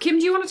 Kim,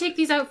 do you want to take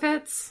these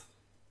outfits?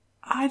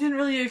 I didn't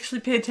really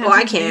actually pay attention. Oh,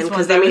 I to can, these 'cause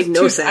ones. they I made was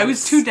no too- sense. I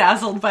was too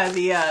dazzled by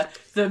the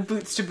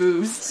boots to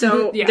boobs.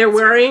 So, Yeah, they're that's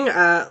wearing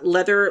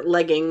leather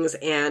leggings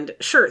and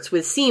shirts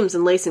with seams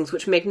and lacings,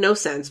 which make no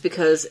sense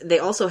because they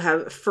also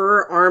have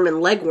fur arm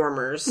and leg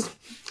warmers.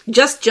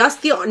 Just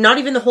the, not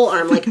even the whole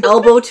arm, like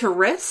elbow to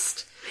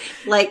wrist.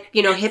 Like,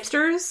 you know,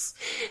 hipsters.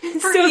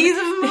 For So- ease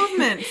of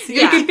movement.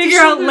 They could figure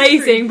out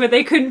lacing, but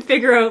they couldn't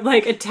figure out,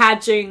 like,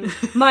 attaching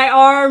my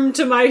arm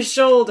to my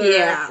shoulder.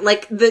 Yeah,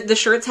 like the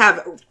shirts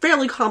have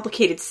fairly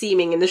complicated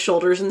seaming in the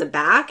shoulders and the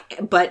back,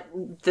 but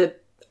the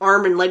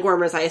arm and leg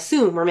warmers, I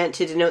assume, were meant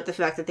to denote the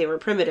fact that they were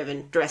primitive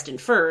and dressed in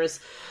furs.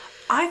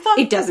 I thought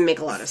It doesn't make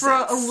a lot of for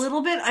sense. a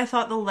little bit, I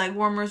thought the leg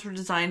warmers were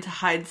designed to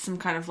hide some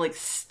kind of like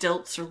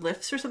stilts or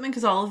lifts or something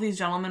because all of these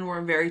gentlemen were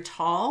very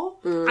tall.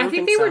 I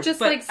think they were just,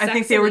 But like, I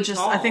think they were sexily just.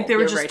 tall. I think they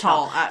were They're just very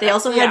tall. They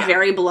also had yeah.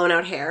 very blown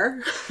out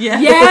hair.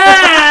 Yeah.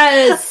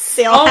 Yes!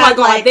 They all oh my had,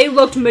 god, like- they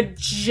looked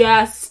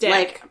majestic.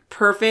 Like,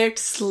 perfect,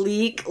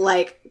 sleek,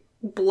 like,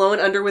 blown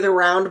under with a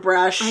round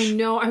brush. I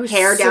know, I was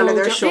hair down to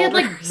their They had,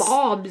 like, shoulders.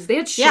 bobs. They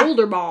had Yeah,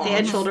 shoulder bobs. They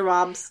had shoulder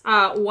bobs.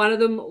 One of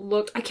them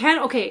looked...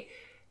 Okay.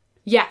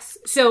 Yes.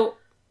 So,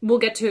 we'll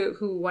get to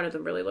who one of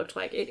them really looked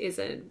like. It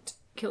isn't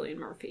Cillian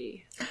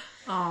Murphy.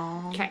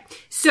 Oh. Okay.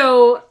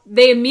 So,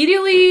 they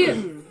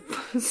immediately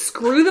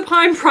screw the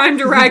Prime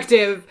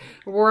Directive.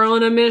 We're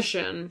on a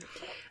mission.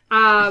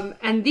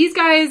 And these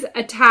guys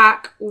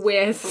attack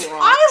with...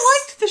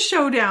 I liked the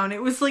showdown.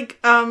 It was like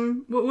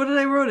what did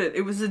I wrote it?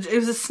 It was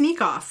a sneak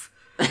off.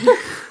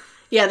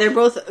 Yeah, they're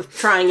both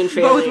trying and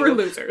failing. Both were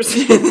losers.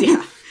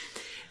 Yeah.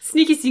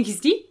 Sneaky, sneaky,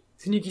 sneak.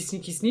 Sneaky,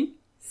 sneaky, sneak.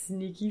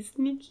 Sneaky,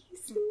 sneaky,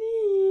 sneak.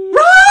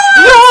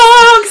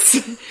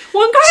 Rocks!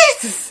 One guy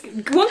is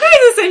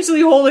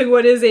essentially holding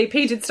what is a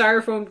painted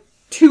styrofoam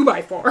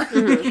 2x4.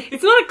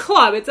 It's not a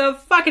club, it's a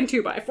fucking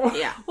 2x4.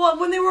 Yeah. Well,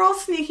 when they were all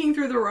sneaking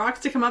through the rocks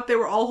to come up, they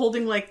were all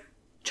holding like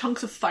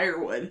chunks of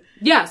firewood.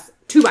 Yes,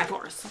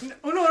 2x4s.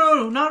 Oh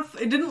no, not.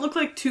 It didn't look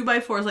like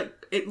 2x4s. Like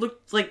it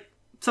looked like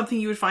something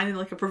you would find in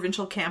like a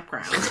provincial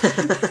campground.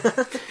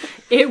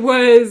 It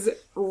was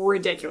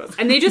ridiculous.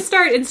 And they just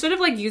start, instead of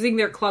like using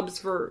their clubs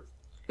for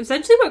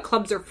essentially what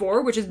clubs are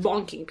for, which is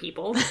bonking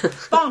people.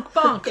 Bonk,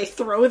 bonk. They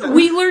throw them.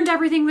 We learned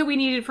everything that we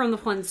needed from the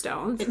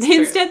Flintstones. They true.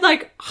 instead,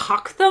 like,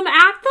 huck them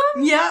at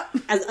them. Yeah.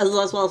 as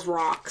well as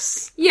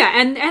rocks. Yeah,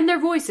 and their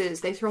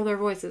voices. They throw their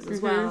voices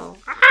as well.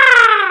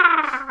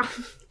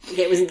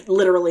 It was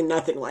literally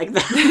nothing like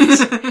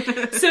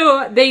that.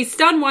 So they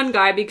stun one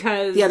guy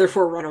because The other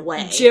 4 run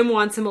away. Jim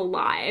wants him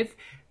alive.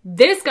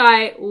 This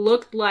guy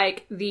looked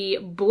like the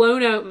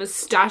blown-out,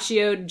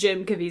 mustachioed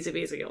Jim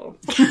Caviezel.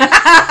 You're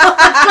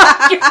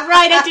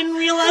right, I didn't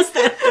realize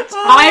that.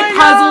 I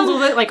puzzled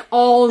with it, like,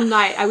 all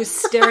night. I was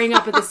staring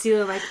up at the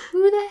ceiling like,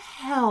 who the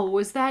hell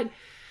was that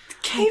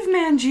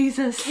Caveman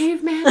Jesus.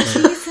 caveman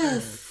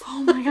Jesus?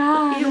 Oh my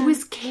god. It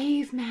was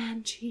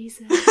caveman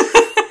Jesus.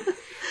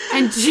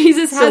 And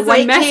Jesus has a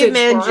White message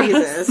caveman for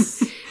us.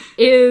 Jesus.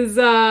 Is,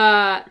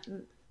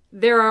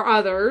 there are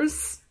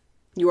others.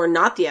 You are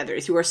not the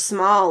others. You are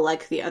small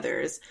like the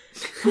others.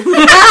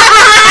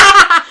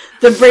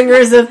 The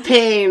bringers of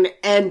pain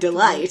and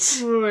delight.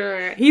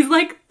 He's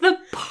like the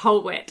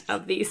poet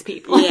of these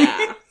people.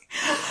 Yeah.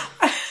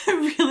 I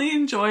really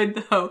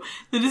enjoyed, though,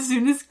 that as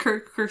soon as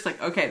Kirk's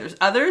like, okay, there's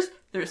others,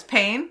 there's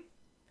pain.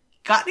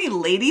 Got any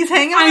ladies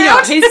hanging I know.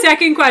 around? His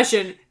second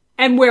question,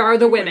 and where are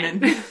the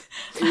women?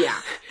 Yeah.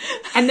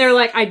 And they're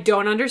like, I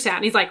don't understand.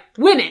 And he's like,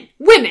 women,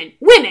 women,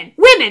 women,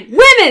 women,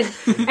 women.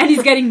 And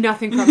he's getting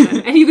nothing from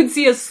them. And you can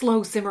see a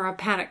slow simmer of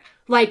panic.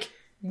 Like,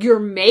 your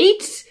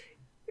mate?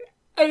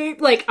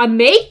 Like, a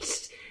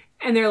mate?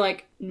 And they're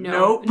like,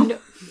 no.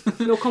 Nope.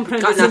 No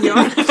comprendo,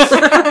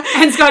 senor.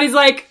 And Scotty's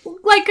like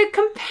a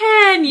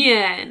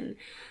companion.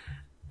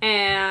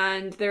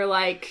 And they're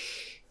like,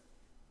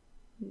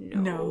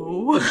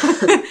 No.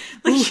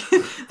 Like,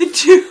 the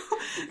two,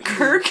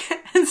 Kirk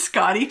and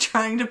Scotty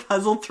trying to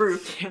puzzle through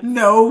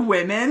no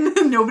women,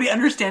 nobody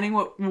understanding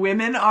what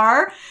women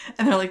are,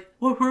 and they're like,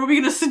 well, who are we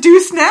going to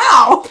seduce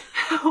now?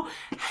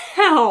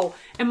 How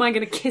am I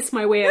going to kiss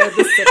my way out of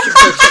this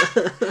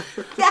situation?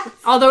 Yes.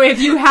 Although if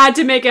you had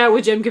to make out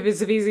with Jim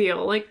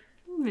Caviezel, like,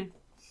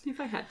 if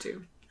I had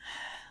to.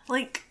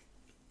 Like,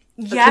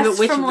 Okay, yes, but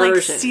which from like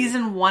version?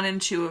 season 1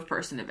 and 2 of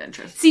Person of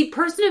Interest. See,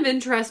 person of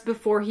interest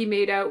before he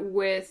made out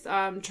with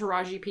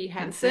Taraji P.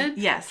 Henson.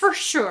 Yes. For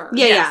sure.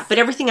 Yeah, Yes. yeah. But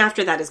everything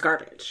after that is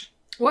garbage.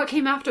 What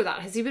came after that?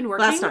 Has he been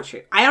working? Well, that's not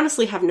true. I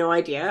honestly have no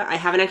idea. I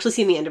haven't actually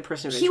seen the end of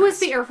Person of Interest. He was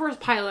the Air Force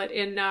pilot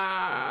in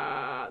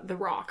The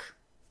Rock.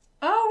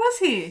 Oh, was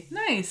he?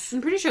 Nice.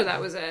 I'm pretty sure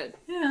that was it.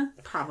 Yeah.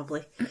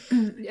 Probably. I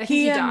think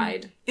he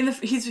died.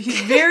 He's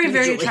very,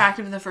 very Usually.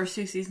 attractive in the first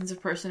 2 seasons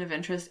of Person of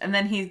Interest, and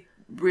then he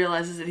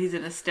realizes that he's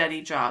in a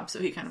steady job, so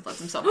he kind of lets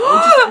himself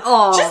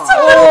go. Just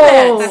a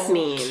little bit. That's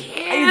mean.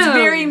 It's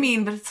very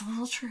mean, but it's a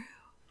little true.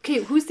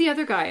 Okay, who's the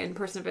other guy in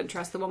Person of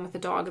Interest? The one with the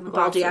dog and the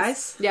Bulgy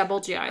glasses? eyes? Yeah,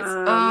 bulgy eyes.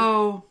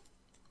 Oh,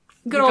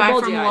 Good the old guy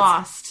bulgy from eyes.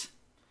 Lost.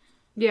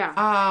 Yeah.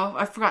 Oh,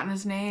 I've forgotten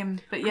his name,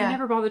 but yeah. I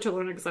never bothered to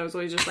learn it because I was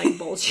always just like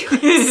bulgy eyes.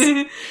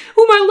 Whom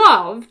I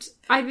loved.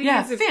 I think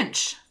Yeah, he's a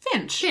Finch.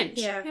 Finch.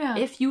 Yeah.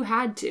 If you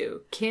had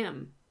to,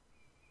 Kim.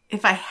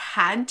 If I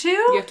had You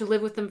to? have to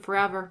live with them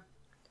forever.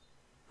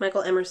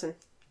 Michael Emerson.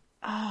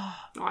 Oh,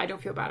 I don't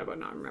feel bad about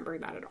not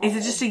remembering that at all. Is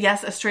it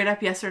just a straight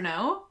up yes or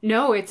no?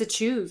 No, it's a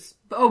choose.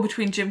 Oh,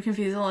 between Jim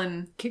Caviezel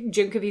and...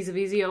 Jim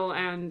Caviezel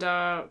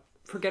and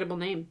forgettable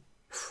name.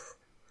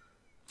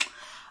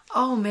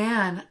 Oh,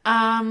 man.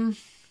 I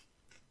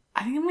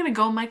think I'm going to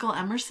go Michael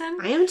Emerson.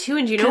 I am too,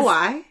 and do you know 'Cause-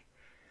 why?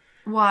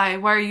 Why?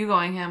 Why are you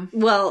going him?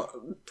 Well,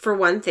 for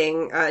one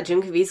thing,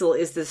 Jim Caviezel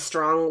is the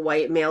strong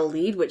white male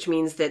lead, which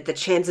means that the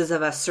chances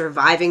of us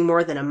surviving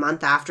more than a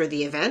month after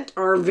the event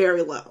are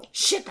very low.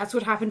 Shit, that's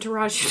what happened to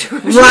Raj.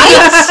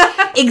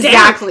 Right?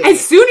 Exactly.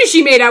 As soon as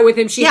she made out with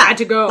him, she had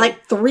to go.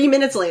 Like 3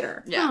 minutes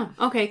later. Yeah.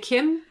 Oh, okay,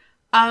 Kim.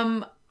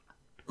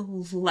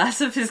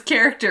 Less of his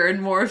character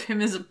and more of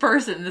him as a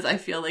person, as I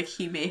feel like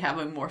he may have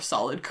a more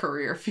solid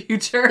career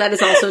future. That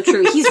is also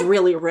true. He's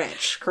really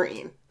rich,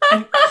 Green.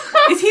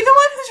 Is he the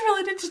one who's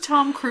related to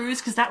Tom Cruise?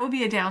 Because that would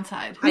be a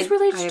downside. Who's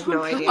related I to have Tom no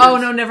Cruise? idea. Oh,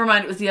 no, never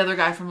mind. It was the other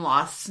guy from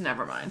Lost.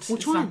 Never mind.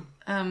 Which It's one?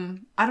 not-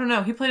 I don't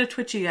know. He played a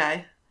twitchy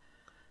guy.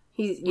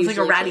 He's It was like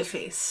a usually ratty plays-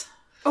 face.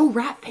 Oh,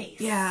 Rat Face.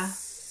 Yeah.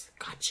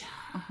 Gotcha.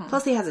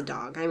 Plus, he has a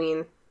dog. I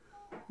mean,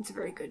 It's a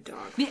very good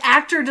dog. The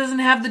actor doesn't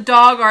have the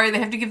dog, Ari. They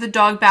have to give the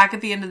dog back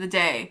at the end of the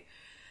day.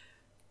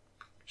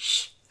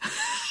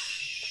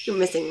 you're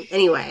missing.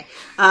 Anyway,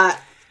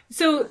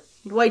 So,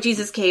 White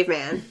Jesus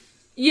Caveman.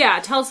 yeah,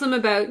 tells them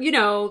about,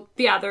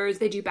 the others.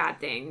 They do bad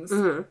things.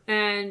 Mm-hmm.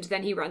 And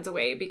then he runs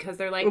away because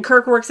they're like, And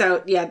Kirk works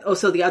out,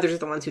 so the others are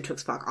the ones who took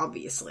Spock,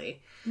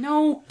 obviously.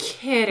 no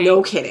kidding.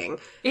 No kidding.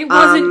 It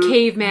wasn't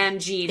Caveman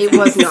Jesus. It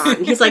was not.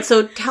 And he's like,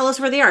 so tell us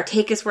where they are.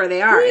 Take us where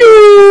they are. And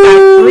this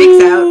guy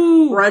freaks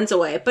out, runs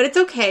away. But it's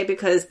okay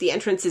because the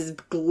entrance is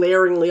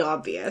glaringly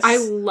obvious. I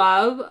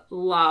love,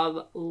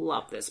 love,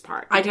 love this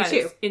part. I do because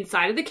too.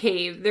 Inside of the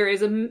cave,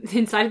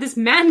 inside of this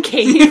man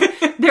cave,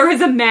 there is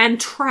a man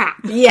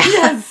trap.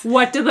 Yes.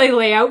 What do they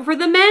lay out for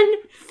the men?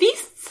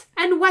 Feasts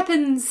and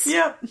weapons.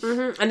 Yep.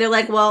 Mm-hmm. And they're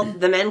like, well,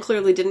 the men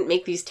clearly didn't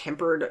make these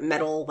tempered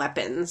metal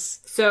weapons.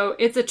 So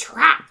it's a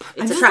trap.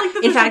 It's a just trap. like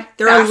that In there's fact, a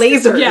there are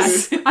basket. lasers.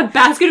 Yes, a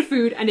basket of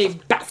food and a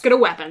basket of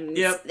weapons.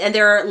 Yep. And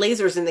there are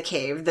lasers in the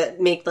cave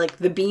that make, like,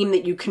 the beam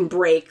that you can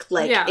break,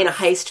 like, Yeah. in a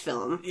heist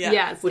film. Yeah.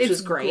 Yes, Which it's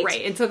was great.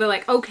 And so they're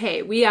like,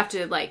 okay, we have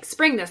to, like,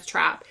 spring this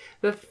trap.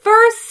 But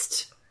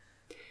first,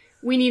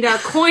 we need our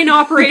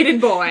coin-operated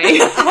boy.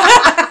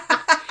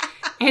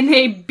 And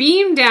they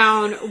beam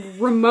down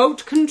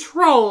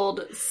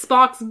remote-controlled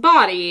Spock's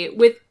body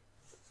with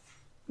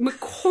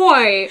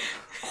McCoy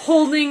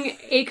holding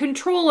a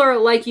controller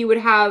like you would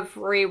have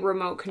for a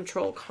remote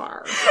control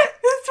car.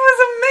 This was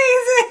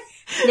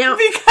amazing. Now-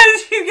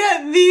 because you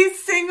get the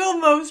single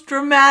most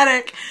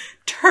dramatic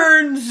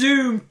turn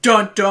zoom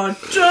dun dun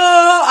dun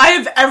I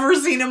have ever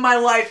seen in my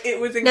life.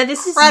 It was incredible. Now,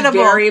 this is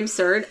very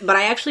absurd, but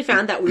I actually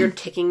found that weird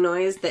ticking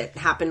noise that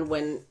happened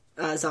when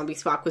Zombie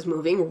Spock was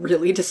moving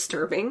really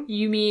disturbing.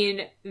 You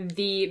mean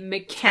the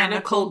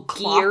mechanical Mechanical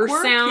gear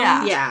clockwork? sound?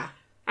 Yeah. Yeah.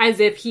 As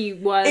if he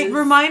was... It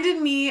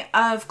reminded me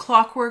of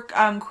Clockwork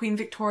Queen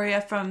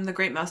Victoria from The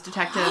Great Mouse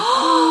Detective.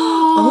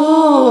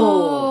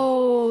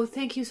 Oh,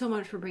 thank you so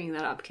much for bringing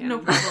that up, Kim. No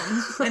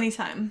problem.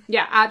 Anytime.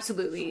 Yeah,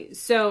 absolutely.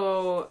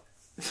 So...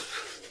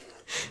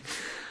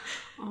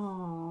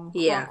 Oh,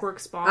 Yeah. Clockwork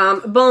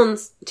Spock.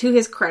 Bones, to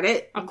his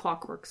credit, A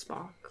Clockwork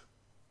Spock.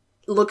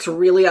 looks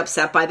really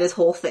upset by this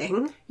whole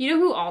thing. You know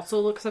who also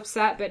looks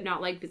upset, but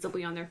not like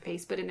visibly on their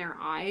face, but in their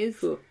eyes?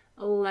 Who?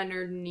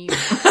 Leonard Nimoy.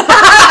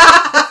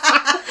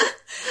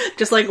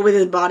 Just like with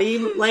his body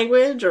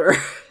language, or...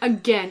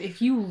 Again,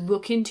 if you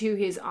look into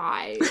his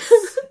eyes,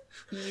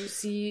 you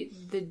see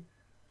the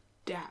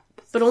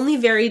depth. But only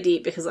very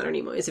deep, because Leonard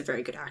Nimoy is a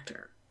very good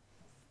actor.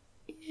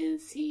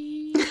 Is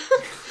he?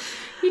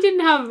 He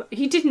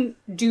didn't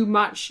do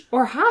much,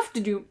 or have to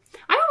do...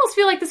 I almost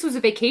feel like this was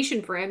a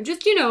vacation for him.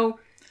 Just,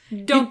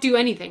 don't do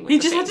anything with He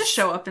the just had to face.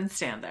 show up and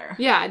stand there.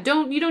 Yeah,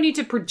 you don't need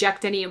to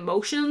project any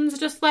emotions,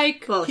 just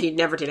like... Well, he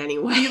never did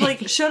anyway.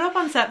 He showed up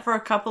on set for a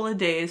couple of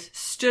days,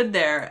 stood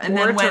there, and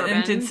Wore then a went turban.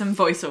 and did some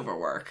voiceover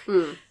work.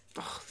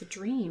 Oh, the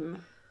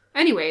dream.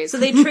 Anyways. So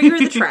they trigger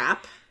the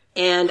trap.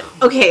 And,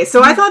 okay,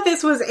 so I thought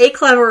this was A,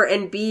 clever,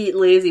 and B,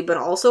 lazy, but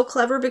also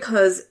clever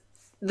because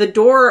the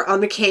door on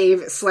the cave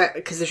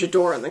because there's a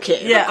door on the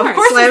cave. Yeah, of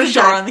course slams there's a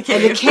door shut, on the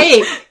cave. And the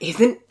cave is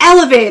an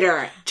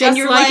elevator. Just and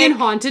you're like in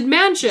Haunted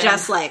Mansion.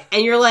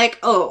 and you're like,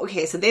 oh,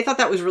 okay, so they thought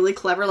that was really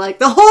clever, like,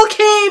 the whole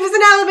cave is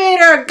an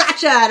elevator,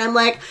 gotcha! And I'm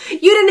like, you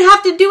didn't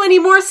have to do any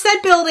more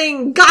set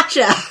building,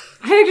 gotcha!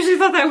 I actually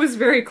thought that was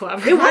very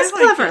clever. It was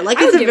clever. Like,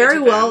 I it's would a give it very to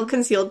them.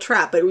 well-concealed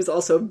trap, but it was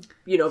also,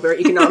 very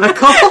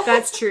economical.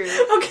 That's true.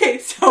 Okay,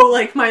 so,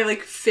 my,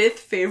 fifth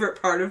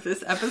favorite part of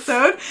this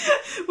episode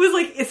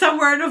was,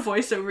 somewhere in a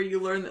voiceover you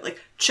learn that,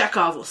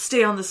 Chekhov will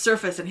stay on the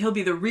surface and he'll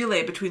be the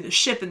relay between the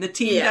ship and the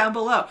team down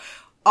below.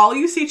 All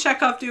you see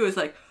Chekhov do is,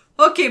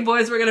 okay,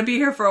 boys, we're gonna be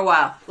here for a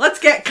while. Let's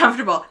get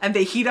comfortable. And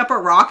they heat up a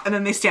rock, and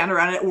then they stand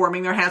around it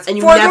warming their hands And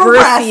you for never the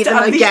rest see them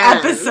of again.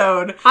 the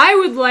episode. I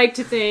would like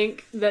to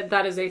think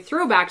that is a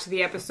throwback to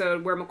the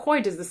episode where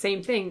McCoy does the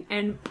same thing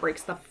and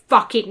breaks the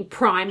fucking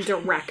Prime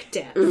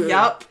Directive.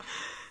 Yup.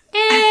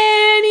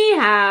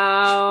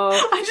 Anyhow.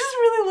 I just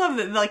really love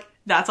that,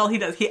 that's all he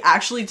does. He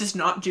actually does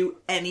not do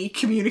any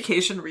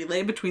communication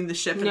relay between the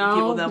ship and the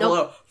people down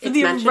below for It's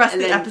the mentioned rest of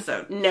and the then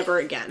episode. Never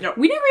again. Nope.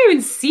 We never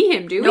even see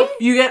him, do we?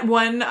 You get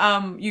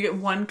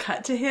one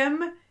cut to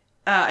him.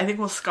 I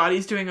think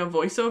Scotty's doing a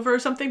voiceover or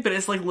something, but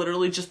it's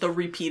literally just the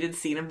repeated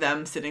scene of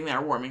them sitting there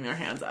warming their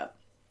hands up.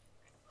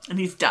 And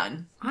he's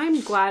done.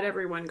 I'm glad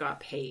everyone got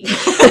paid.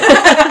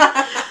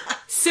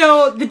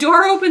 So the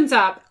door opens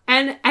up,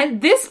 and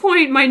at this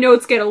point my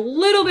notes get a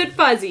little bit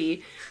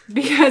fuzzy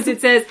because it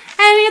says, and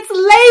it's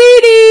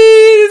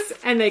ladies!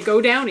 And they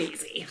go down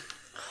easy.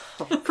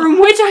 From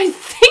which I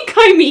think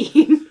I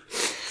mean,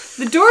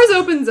 the doors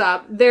opens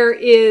up, there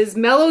is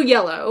Mellow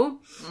Yellow,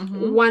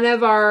 one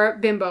of our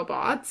bimbo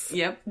bots.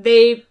 Yep.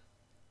 They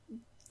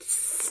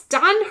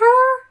stun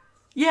her?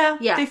 Yeah.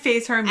 Yeah. They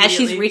phase her As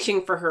immediately. she's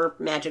reaching for her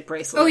magic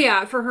bracelet. Oh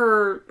yeah, for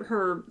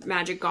her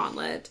magic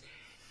gauntlet.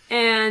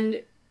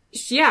 And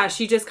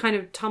she just kind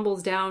of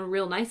tumbles down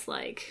real nice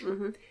like.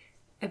 Mm-hmm.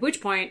 At which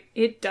point,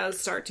 it does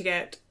start to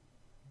get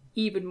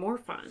even more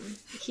fun.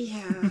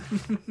 Yeah.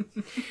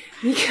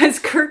 Because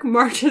Kirk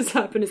marches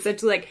up and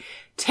essentially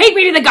take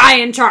me to the guy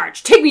in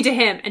charge! Take me to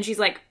him! And she's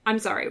like, I'm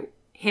sorry,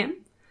 him?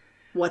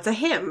 What's a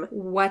him?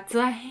 What's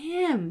a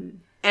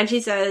him? And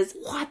she says,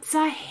 What's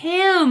a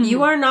him?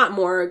 you are not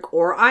Morg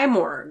or I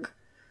Morg.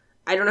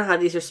 I don't know how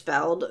these are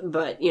spelled,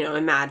 but,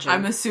 imagine.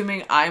 I'm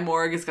assuming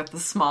iMorg has got the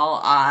small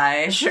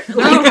I. Sure.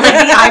 Like the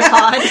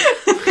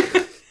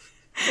iPod.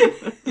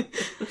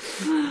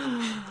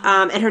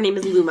 And her name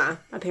is Luma,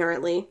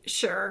 apparently.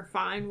 Sure,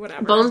 fine,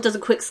 whatever. Bones does a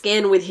quick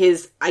scan with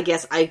his, I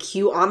guess,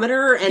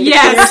 IQ-ometer, and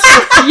Yes!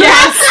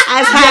 Yes!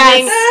 as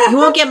having, you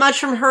won't get much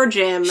from her,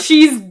 Jim.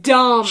 She's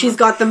dumb. She's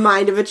got the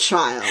mind of a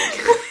child.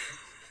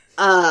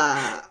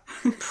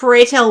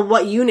 Pray tell,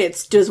 what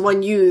units does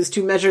one use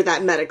to measure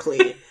that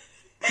medically?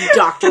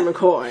 Dr.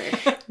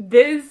 McCoy.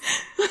 This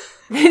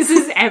This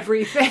is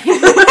everything.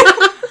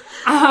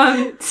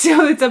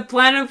 So it's a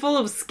planet full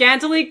of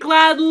scantily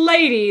clad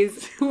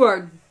ladies who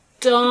are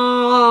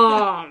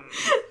dumb.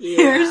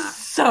 They're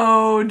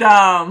so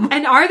dumb.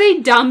 And are they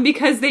dumb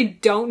because they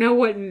don't know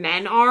what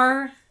men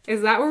are?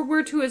 Is that what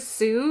we're to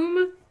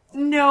assume?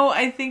 No,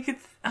 I think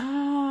it's...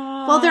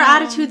 Well, their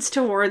attitudes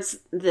towards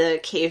the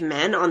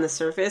cavemen on the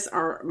surface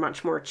are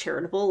much more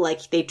charitable.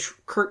 Like,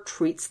 Kirk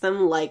treats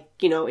them like,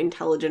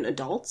 intelligent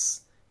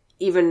adults.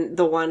 Even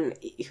the one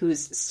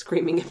who's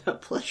screaming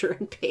about pleasure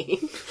and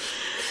pain.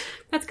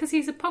 That's because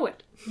he's a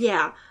poet.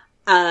 Yeah.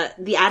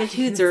 The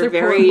attitudes are Their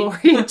very poor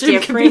Lori,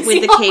 different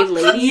with the cave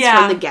ladies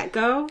from the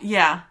get-go.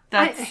 Yeah,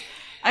 that's...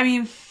 I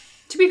mean...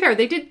 To be fair,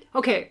 they did...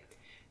 Okay,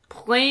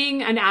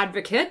 playing an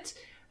advocate,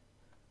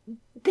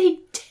 they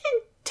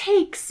didn't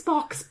take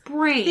Spock's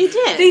brain.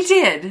 They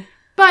did.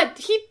 But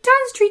he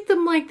does treat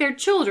them like they're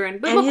children.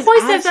 But And his McCoy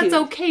says that's attitude.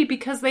 Okay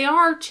because they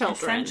are children.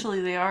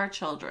 Essentially, they are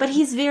children. But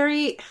he's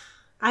very...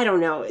 I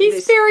don't know.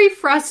 He's very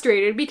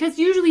frustrated because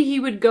usually he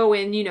would go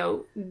in,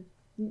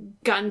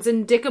 guns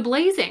and dick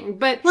a-blazing.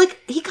 But... Like,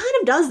 he kind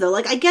of does, though.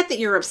 Like, I get that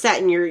you're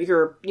upset and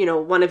you're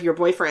one of your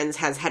boyfriends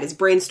has had his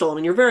brain stolen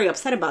and you're very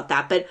upset about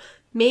that. But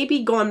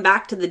maybe going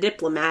back to the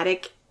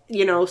diplomatic,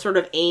 sort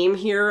of aim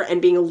here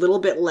and being a little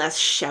bit less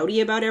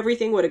shouty about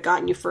everything would have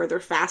gotten you further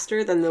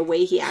faster than the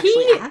way he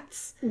actually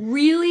acts.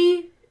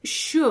 Really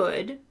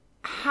should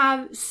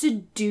have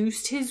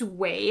seduced his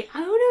way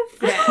out of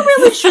this. I'm not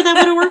really sure that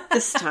would have worked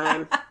this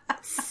time. I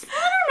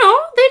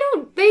don't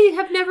know. They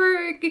have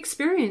never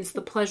experienced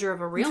the pleasure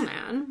of a real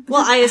man.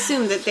 Well, I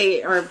assume that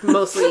they are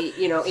mostly,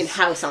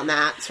 in-house on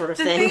that sort of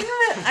the thing. thing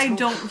that I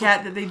don't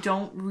get that they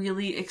don't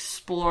really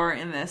explore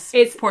in this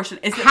portion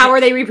is that how are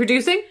they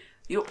reproducing?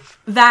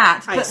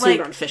 That, I but assume like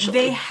artificially.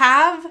 they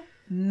have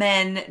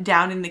men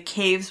down in the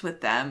caves with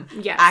them,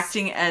 Yes.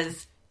 acting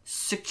as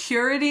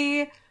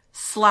security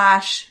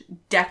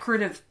 /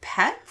 decorative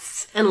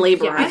pets. And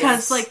labor,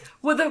 Because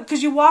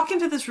because you walk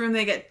into this room,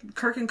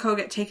 Kirk and Co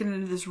get taken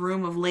into this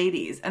room of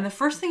ladies, and the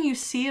first thing you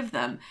see of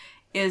them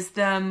is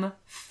them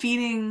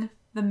feeding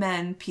the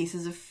men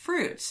pieces of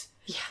fruit.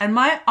 Yeah. And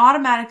my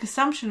automatic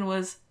assumption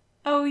was,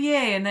 oh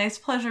yay, a nice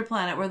pleasure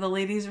planet where the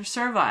ladies are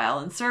servile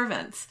and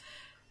servants.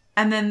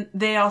 And then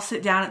they all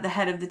sit down at the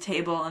head of the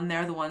table and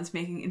they're the ones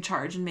in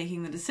charge and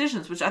making the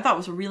decisions, which I thought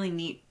was a really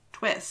neat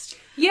twist.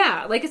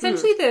 Yeah, like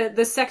essentially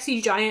the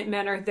sexy giant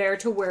men are there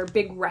to wear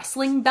big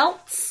wrestling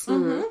belts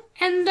and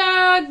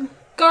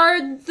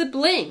guard the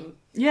bling.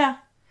 Yeah.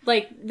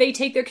 Like, they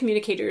take their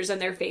communicators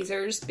and their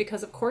phasers,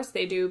 because of course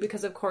they do,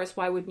 because of course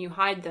why wouldn't you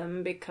hide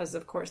them, because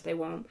of course they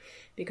won't,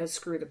 because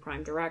screw the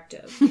Prime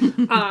Directive.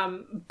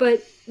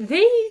 But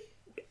they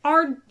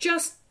are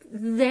just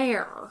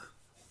there.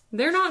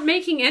 They're not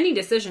making any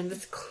decisions.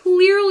 It's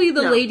clearly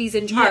the ladies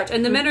in charge,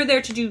 and the men are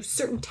there to do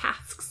certain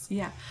tasks.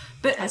 Yeah.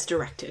 But as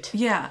directed.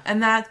 Yeah,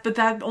 and that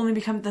only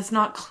that's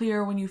not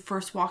clear when you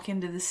first walk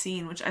into the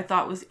scene, which I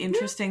thought was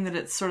interesting that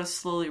it's sort of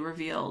slowly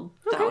revealed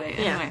that way.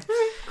 Yeah. Anyway.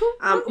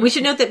 Cool. We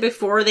should note that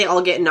before they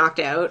all get knocked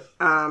out,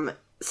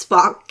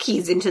 Spock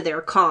keys into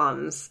their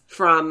comms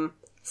from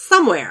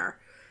somewhere.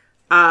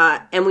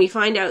 And we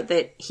find out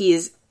that he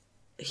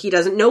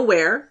doesn't know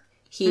where.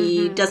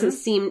 He doesn't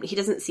seem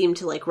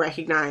to like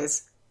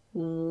recognize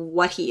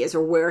what he is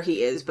or where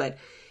he is, but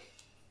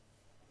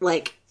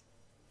like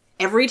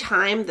every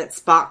time that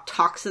Spock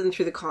talks to them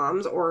through the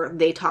comms or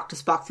they talk to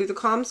Spock through the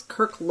comms,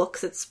 Kirk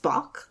looks at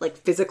Spock, like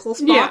physical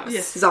Spock,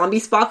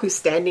 zombie Spock who's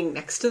standing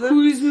next to them.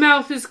 Whose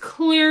mouth is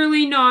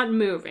clearly not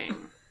moving.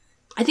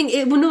 I think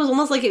it was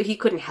almost like he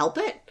couldn't help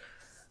it.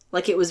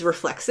 Like it was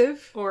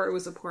reflexive. Or it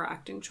was a poor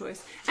acting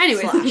choice.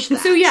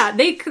 Anyways, so yeah,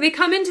 they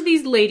come into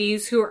these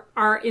ladies who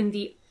are in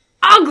the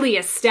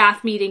ugliest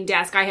staff meeting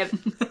desk I have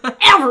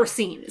ever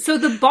seen. So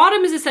the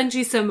bottom is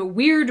essentially some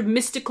weird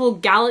mystical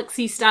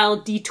galaxy style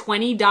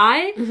D20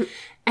 die.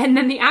 And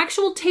then the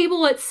actual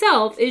table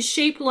itself is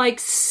shaped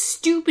like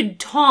stupid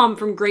Tom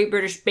from Great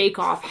British Bake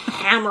Off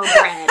hammer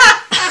bread.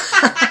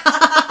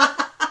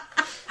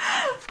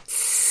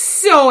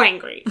 So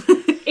angry.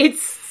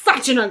 It's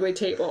such an ugly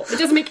table. It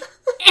doesn't make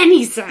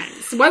any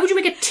sense. Why would you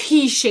make a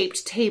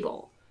T-shaped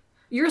table?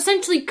 You're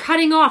essentially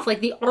cutting off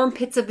like the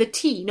armpits of the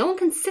T. No one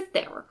can sit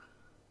there.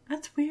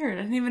 That's weird.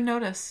 I didn't even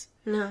notice.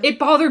 No. It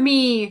bothered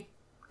me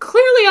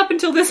clearly up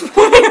until this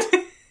point,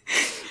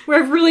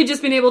 where I've really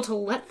just been able to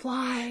let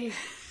fly.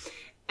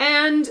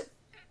 And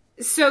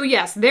so,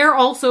 yes, they're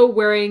also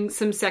wearing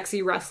some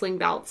sexy wrestling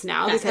belts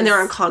now. Yes, and they're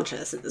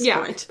unconscious at this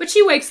point. But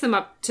she wakes them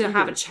up to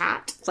have a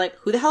chat. It's like,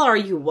 who the hell are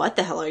you? What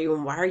the hell are you?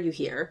 And why are you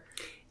here?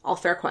 All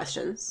fair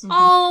questions.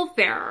 All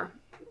fair.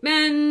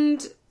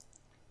 And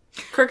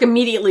Kirk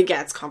immediately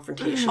gets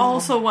confrontation.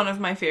 Also, one of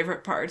my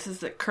favorite parts is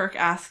that Kirk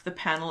asks the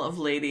panel of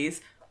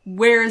ladies,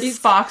 where's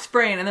Spock's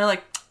brain? And they're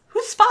like,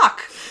 who's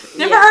Spock?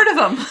 Never heard of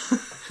him.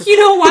 you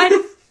know what?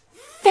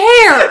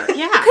 Fair!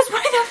 Yeah. Because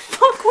why the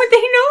fuck would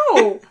they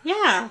know?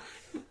 Yeah.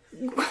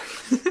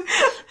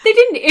 They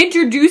didn't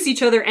introduce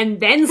each other and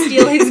then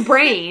steal his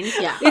brain.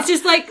 Yeah. It's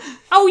just like,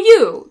 oh,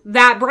 you,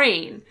 that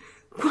brain.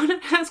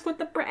 want to ask what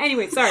the brain...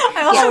 Anyway, sorry.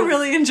 I also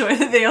really enjoy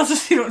that they also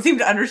don't seem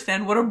to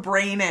understand what a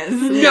brain is.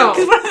 No.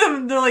 Because one of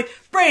them, they're like,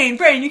 brain,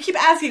 you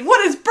keep asking,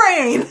 what is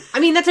brain? I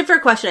mean, that's a fair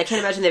question. I can't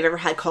imagine they've ever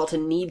had call to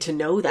need to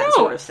know that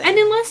sort of thing. And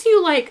unless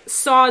you, like,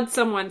 sawed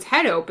someone's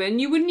head open,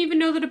 you wouldn't even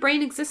know that a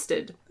brain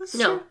existed.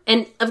 No.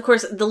 And, of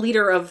course, the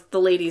leader of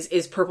the ladies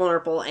is Purple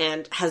Nurple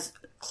and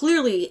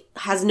clearly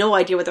has no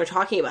idea what they're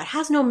talking about,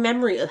 has no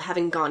memory of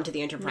having gone to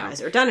the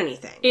Enterprise or done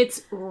anything.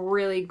 It's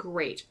really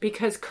great,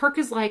 because Kirk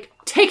is like,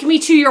 take me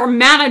to your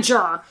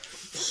manager!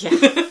 Yeah.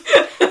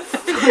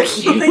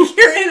 Like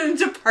you're in a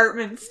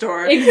department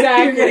store.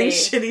 Exactly. You're getting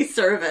shitty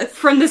service.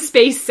 From the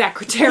space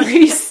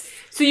secretaries.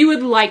 So you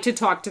would like to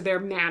talk to their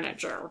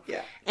manager.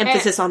 Yeah.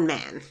 Emphasis on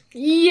man.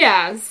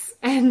 Yes.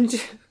 And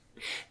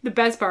the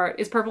best part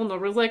is Purple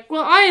Nurple's like,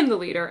 well, I am the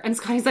leader. And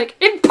Scotty's like,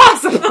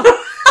 impossible!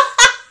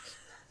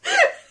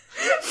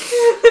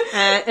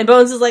 And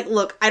Bones is like,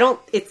 look, I don't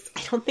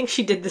think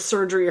she did the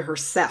surgery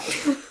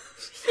herself.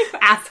 You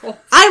asshole.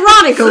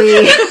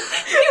 Ironically.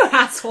 You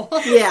asshole.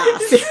 Yeah,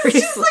 seriously. It's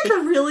just like a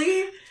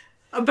really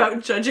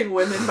about judging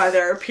women by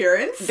their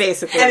appearance.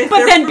 Basically.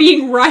 But then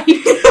being right.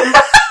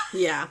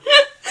 Yeah.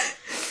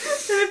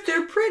 And if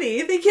they're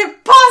pretty, they can't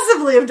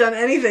possibly have done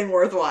anything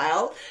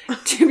worthwhile.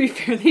 To be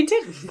fair, they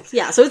didn't.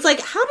 Yeah, so it's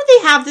like, how do they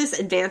have this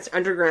advanced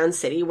underground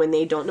city when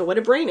they don't know what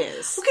a brain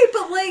is? Okay,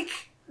 but like,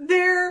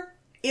 they're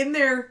in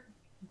their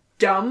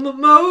dumb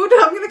mode,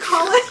 I'm gonna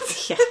call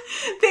it. Yeah.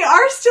 They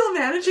are still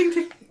managing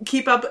to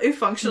keep up a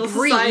functional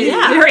Breathe. society.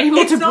 Yeah. They're able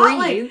It's to not breathe.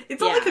 Like,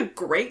 it's not like a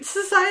great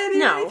society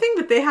No. or anything,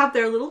 but they have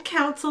their little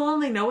council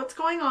and they know what's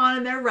going on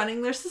and they're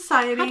running their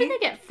society. How do they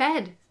get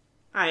fed?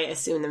 I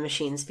assume the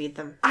machines feed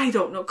them. I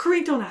don't know.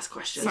 Corrine, don't ask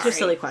questions. These are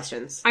silly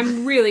questions.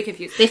 I'm really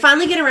confused. They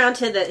finally get around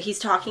to that he's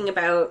talking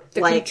about,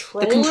 The like,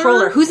 controller? the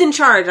controller. Who's in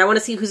charge? I want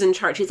to see who's in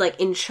charge. He's like,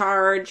 in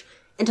charge,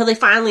 until they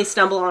finally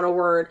stumble on a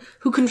word.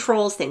 Who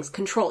controls things?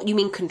 Control. You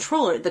mean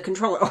controller? The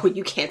controller. Oh,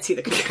 you can't see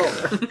the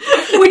controller.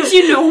 Which,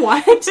 you know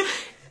what?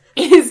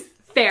 Is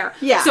fair.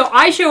 Yeah. So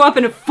I show up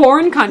in a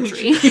foreign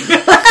country.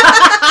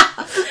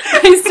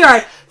 I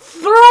start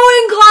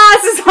throwing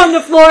glasses on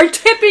the floor,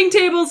 tipping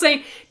tables,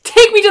 saying,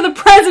 take me to the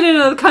president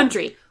of the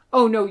country.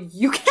 Oh no,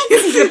 you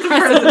can't see the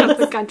president of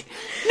the country.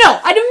 No,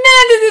 I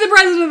demand to see the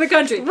president of the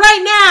country.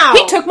 Right now!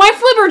 He took my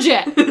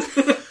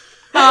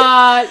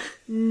flibberjet.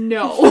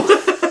 No.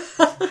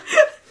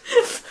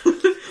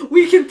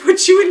 We can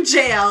put you in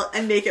jail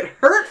and make it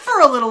hurt for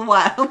a little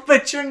while,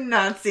 but you're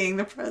not seeing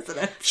the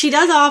president. She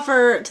does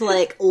offer to,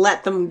 like,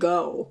 let them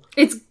go.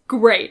 It's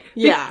great.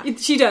 Yeah.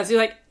 She does. You're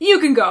like, you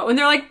can go. And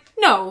they're like,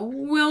 no,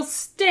 we'll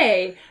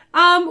stay.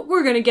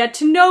 We're gonna get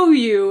to know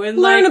you and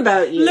Learn like,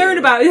 about you. Learn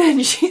about you.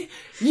 And she,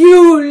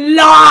 you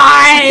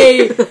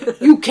lie!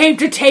 You came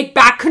to take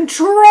back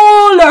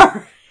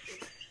controller!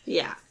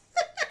 Yeah.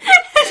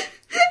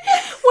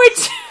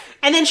 Which...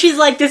 And then she's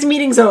like, this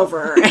meeting's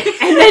over. And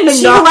then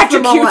she knocks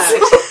them all electrocutes. out.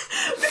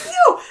 But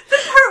no, the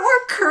part where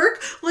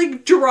Kirk,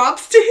 like,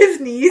 drops to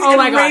his knees Oh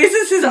my and God.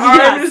 raises his arm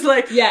and is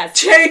like,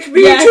 Yes. take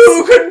me Yes.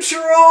 to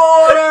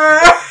controller!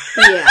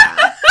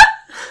 Yeah.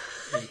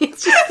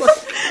 It's just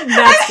like,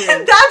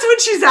 And that's when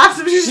she's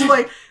asked him, she's just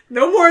like,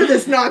 no more of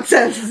this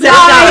nonsense.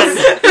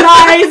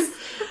 Lies!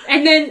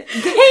 And then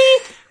they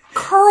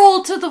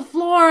curl to the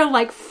floor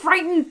like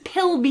frightened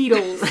pill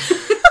beetles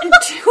and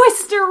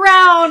twist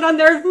around on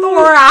their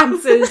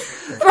thoraxes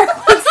for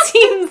what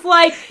seems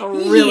like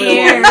really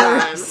years. long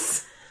time.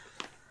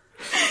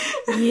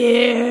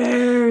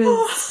 Years.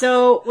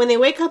 So when they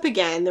wake up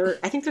again,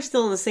 I think they're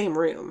still in the same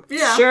room.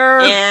 Yeah. Sure.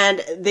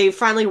 And they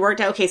finally worked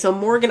out, okay, so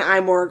Morg and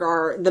Imorg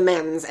are the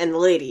men's and the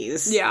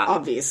ladies. Yeah.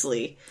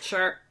 Obviously.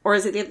 Sure. Or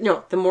is it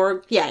the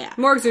Morg? Yeah.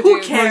 Morgs are Who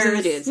dudes. cares? Morgs are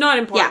the dudes. Not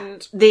Yeah.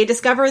 important. They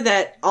discover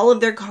that all of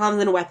their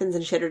comms and weapons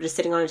and shit are just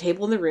sitting on a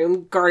table in the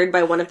room, guarded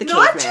by one of the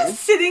Not cavemen.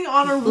 just sitting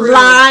on a room.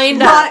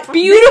 Lined up. but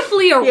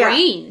Beautifully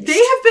arranged. They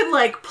have been,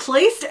 like,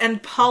 placed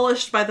and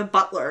polished by the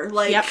butler.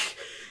 Like, Yep.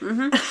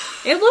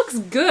 It looks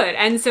good.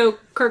 And so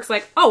Kirk's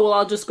like, oh, well,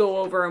 I'll just go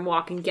over and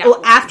walk and get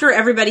Well, one. after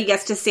everybody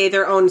gets to say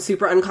their own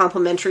super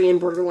uncomplimentary and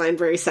borderline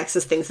very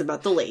sexist things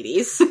about the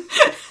ladies.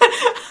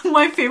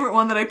 my favorite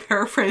one that I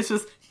paraphrased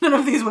was, none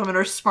of these women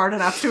are smart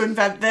enough to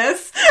invent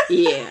this.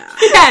 Yeah.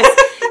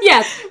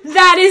 Yes,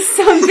 that is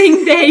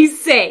something they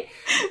say.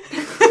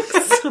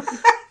 This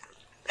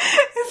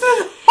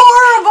is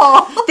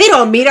horrible. They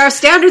don't meet our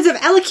standards of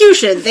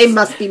elocution. They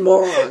must be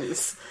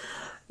morons.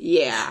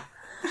 Yeah.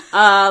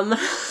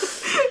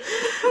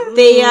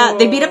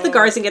 They beat up the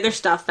guards and get their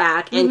stuff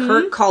back, and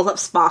Kirk calls up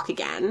Spock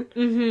again.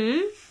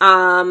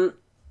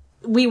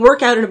 We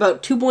work out in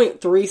about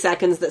 2.3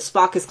 seconds that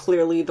Spock is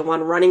clearly the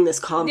one running this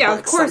complex. Yeah,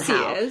 of course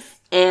somehow. he is.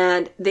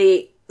 And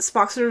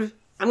Spock sort of,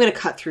 I'm going to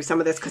cut through some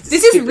of this because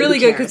This is really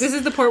good because this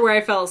is the part where I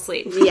fell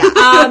asleep. Yeah.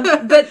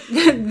 But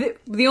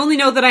the only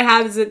note that I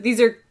have is that these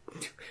are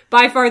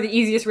by far the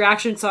easiest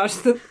reaction shots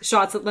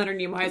that Leonard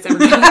Nimoy has ever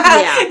done.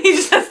 Yeah. He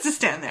just has to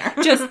stand there.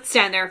 Just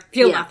stand there,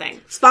 feel Yeah.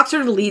 nothing. Spock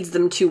sort of leads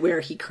them to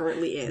where he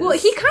currently is. Well,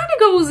 he kind of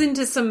goes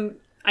into some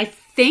I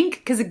think,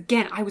 because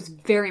again, I was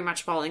very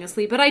much falling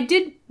asleep, but I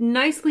did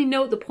nicely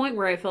note the point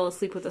where I fell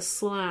asleep with a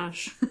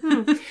slash.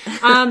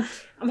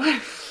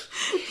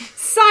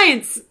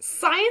 Science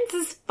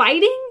is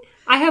fighting?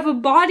 I have a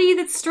body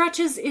that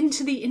stretches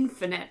into the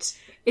infinite.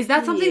 Is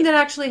that something that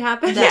actually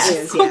happens?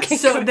 Yes. Okay.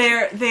 So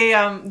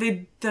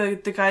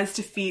the guys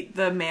defeat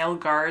the male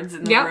guards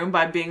in the room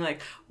by being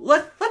like,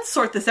 let's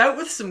sort this out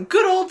with some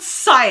good old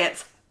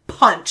science.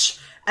 Punch.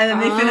 And then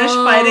they finish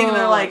fighting and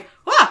they're like,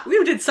 wow,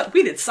 we did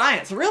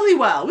science really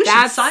well. We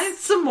should science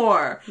some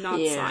more. Not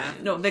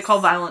science. No, they call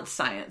violence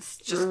science,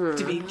 just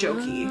to be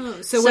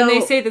jokey. So when they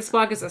say that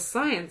Spock is a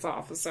science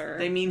officer,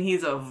 They mean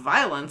he's a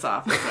violence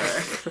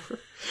officer.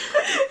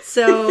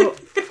 So,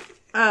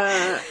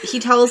 he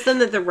tells them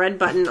that the red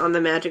button on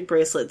the magic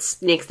bracelets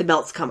makes the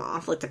belts come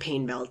off, like the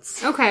pain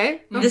belts.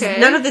 Okay.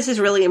 None of this is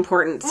really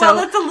important. So, Well,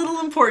 that's a little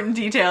important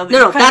detail.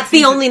 no, that's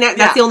the only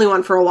that's the only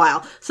one for a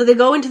while. So they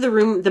go into the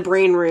room, the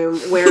brain room,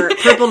 where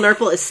Purple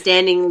Nurple is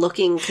standing,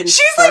 looking concerned.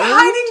 She's like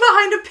hiding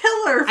behind a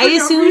pillar. I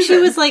assume she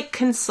was like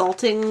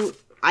consulting.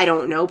 I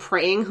don't know,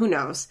 praying. Who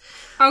knows?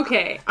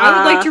 Okay. I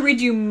would like to read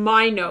you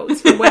my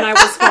notes from when I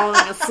was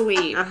falling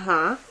asleep.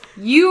 Uh-huh.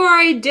 You are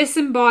a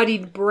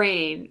disembodied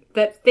brain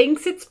that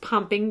thinks it's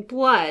pumping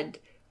blood,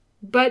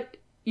 but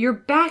you're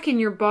back in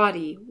your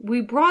body.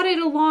 We brought it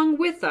along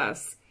with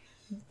us.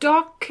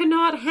 Doc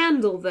cannot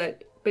handle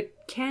that, but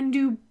can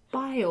do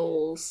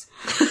biles.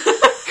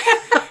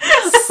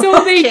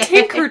 So they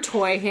tinker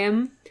toy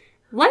him,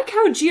 like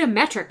how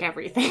geometric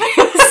everything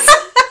is.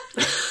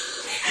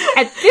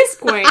 At this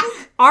point,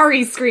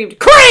 Ari screamed,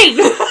 "Crane!"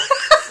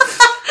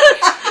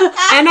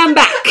 And I'm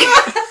back.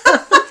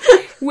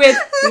 With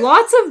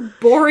lots of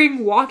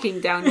boring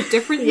walking down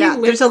differently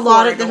lit there's a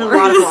lot of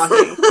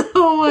walking.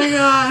 Oh my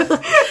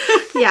god.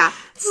 Yeah.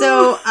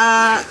 So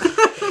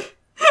That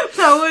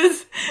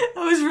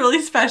was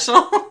really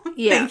special.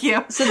 Yeah. Thank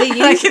you. So they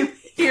I use can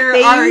hear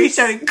Ari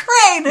shouting,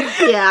 "Crane!"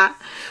 yeah.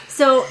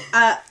 So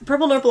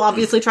Purple Nurple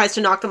obviously tries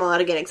to knock them all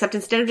out again, except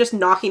instead of just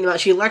knocking them out,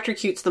 she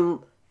electrocutes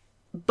them.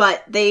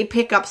 But they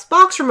pick up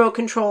Spock's remote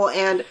control,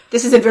 and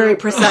this is a very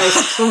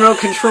precise remote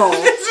control.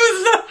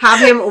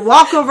 Have him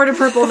walk over to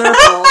Purple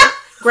Nurple,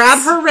 grab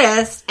her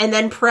wrist, and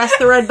then press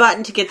the red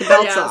button to get the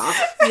belts off.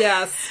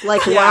 Yes.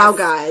 Like, wow,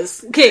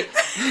 guys. Okay.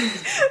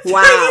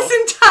 Wow.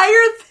 This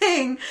entire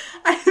thing,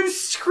 I am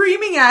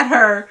screaming at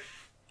her,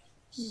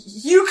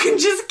 you can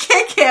just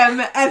kick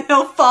him and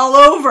he'll fall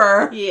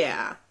over.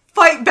 Yeah.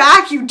 Fight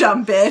back, you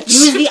dumb bitch.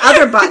 Use the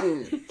other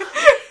button.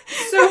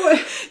 So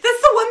that's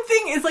the one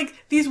thing is like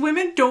these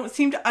women don't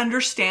seem to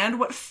understand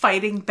what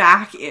fighting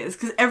back is,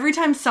 because every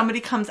time somebody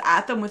comes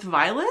at them with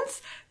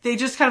violence, they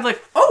just kind of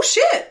like, oh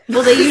shit.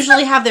 Well, they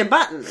usually have their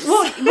buttons.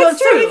 Well,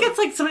 somebody gets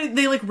like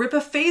they like rip a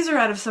phaser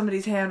out of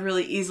somebody's hand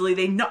really easily.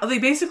 They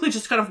basically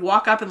just kind of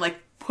walk up and like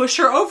push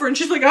her over, and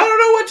she's like, I don't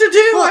know what to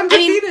do. Well, I'm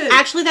defeated.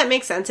 Actually, that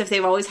makes sense if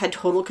they've always had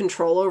total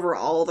control over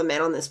all the men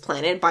on this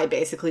planet by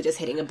basically just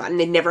hitting a button.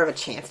 They never have a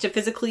chance to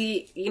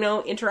physically,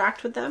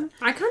 interact with them.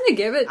 I kind of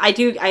give it. I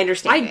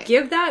understand. I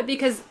give that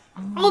because,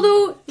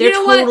 although they're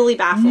totally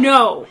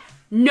baffled.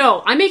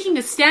 No, I'm making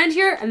a stand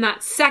here, and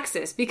that's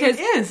sexist because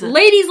It is.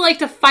 ladies like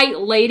to fight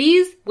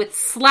ladies with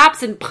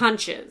slaps and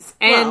punches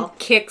and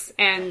kicks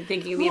and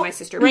thinking of me and my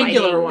sister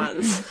regular fighting.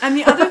 ones. And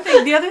the other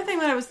thing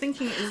that I was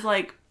thinking is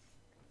like,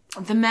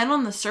 the men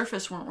on the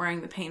surface weren't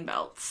wearing the pain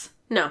belts.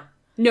 No,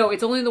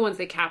 it's only the ones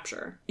they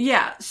capture.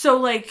 Yeah, so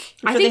like,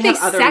 I think they have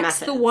other sex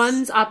methods. the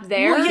ones up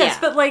there. well, yes,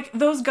 Yeah. but like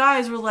those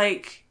guys were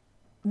like,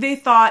 they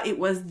thought it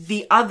was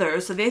the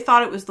others, so they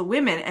thought it was the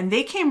women, and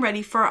they came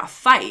ready for a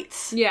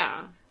fight.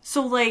 Yeah.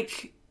 So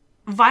like,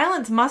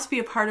 violence must be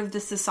a part of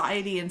this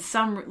society in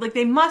some, like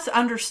they must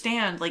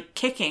understand like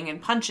kicking and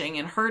punching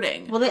and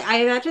hurting. Well, I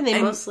imagine they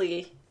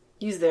mostly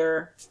use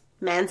their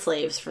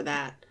manslaves for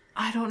that.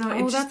 I don't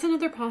know. That's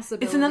another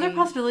possibility. It's another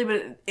possibility,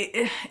 but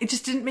it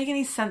just didn't make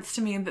any sense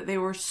to me that they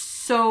were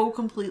so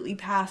completely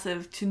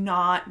passive to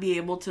not be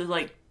able to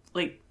like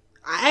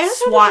I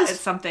swat at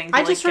something.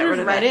 I just sort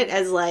of read it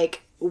as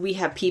like, we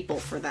have people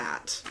for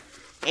that.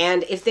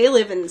 And if they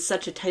live in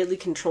such a tightly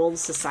controlled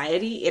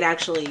society, it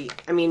actually,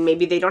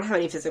 maybe they don't have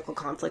any physical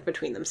conflict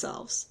between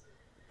themselves.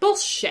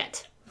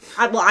 Bullshit.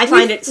 I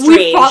find it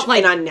strange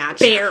and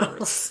unnatural.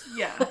 Bears.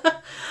 Yeah.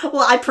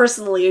 Well, I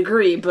personally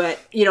agree, but,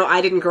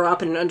 I didn't grow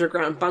up in an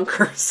underground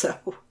bunker, so...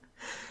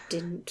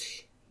 Didn't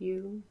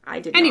you? I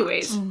did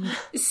Anyways, not.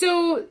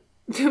 so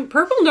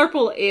Purple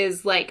Nurple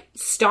is like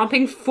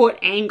stomping foot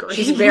angry.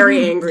 She's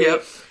very angry.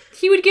 Yep.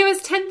 He would give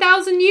us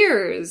 10,000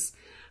 years.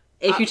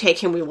 If you take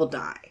him, we will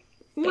die,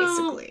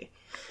 basically.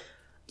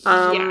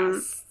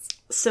 Yes.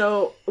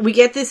 So we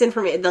get this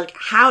information, like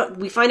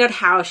we find out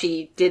how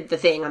she did the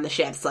thing on the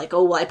ships. Like,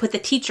 oh, well, I put the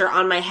teacher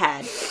on my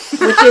head,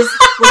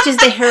 which is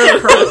the hair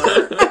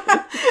curler.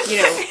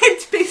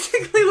 It's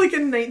basically like a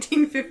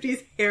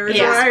 1950s hair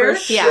dryer. for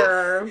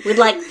sure. With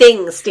like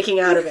things sticking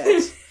out of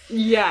it.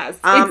 Yes.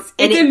 And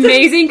it's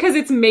amazing because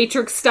it's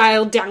Matrix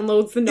style,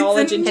 downloads the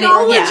knowledge into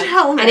knowledge your head.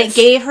 helmet. And it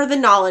gave her the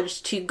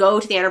knowledge to go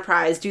to the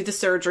Enterprise, do the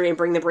surgery, and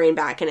bring the brain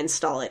back and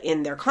install it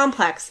in their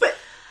complex.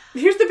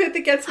 Here's the bit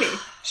that gets me.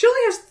 She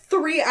only has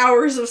 3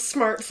 hours of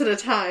smarts at a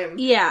time.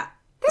 Yeah.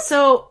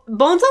 So,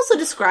 Bones also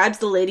describes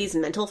the lady's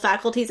mental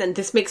faculties, and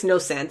this makes no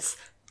sense.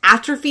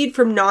 Atrophied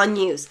from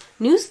non-use.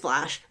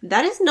 Newsflash,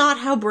 that is not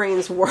how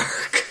brains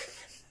work.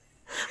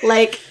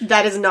 Like,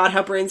 that is not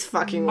how brains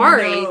fucking work.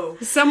 Ari, No.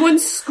 someone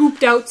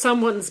scooped out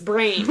someone's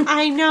brain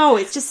I know,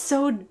 it's just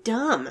so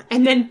dumb.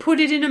 and then put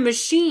it in a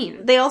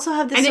machine. They also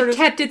have this And sort it of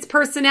kept its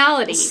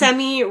personality.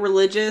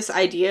 semi-religious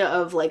idea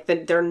of, like,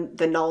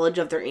 the knowledge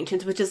of their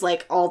ancients, which is,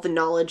 like, all the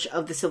knowledge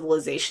of the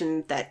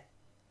civilization that,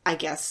 I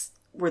guess,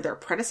 were their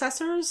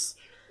predecessors.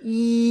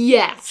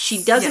 Yes.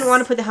 She doesn't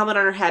want to put the helmet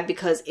on her head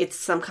because it's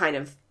some kind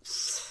of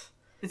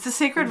It's a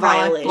sacred relic.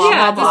 violation. Blah,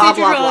 Yeah, blah, the blah. sacred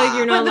blah, relic, blah.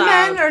 you're But not the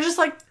allowed. men are just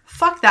like,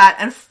 fuck that,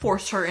 and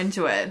force her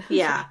into it.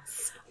 Yeah.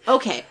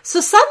 Okay,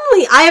 so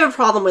suddenly, I have a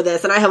problem with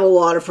this, and I have a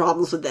lot of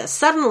problems with this.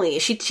 Suddenly,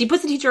 she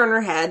puts the teacher on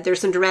her head, there's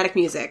some dramatic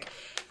music,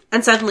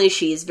 and suddenly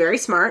she's very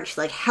smart, she's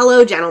like,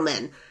 hello,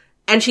 gentlemen.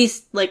 And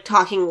she's, like,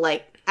 talking,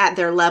 like, at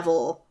their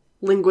level,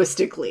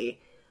 linguistically.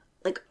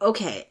 Like,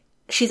 okay,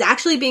 she's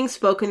actually being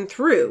spoken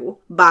through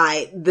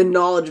by the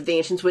knowledge of the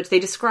ancients, which they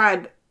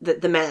describe,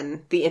 the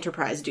men, the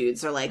Enterprise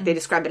dudes, are like, they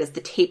describe it as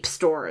the tape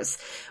stores,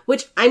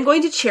 which I'm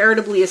going to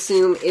charitably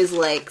assume is,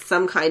 like,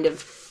 some kind of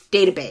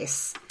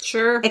database.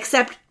 Sure.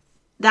 Except,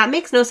 that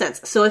makes no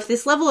sense. So if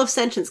this level of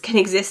sentience can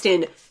exist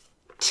in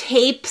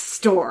tape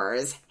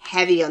stores,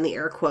 heavy on the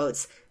air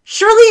quotes,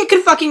 surely it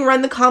could fucking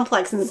run the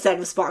complex instead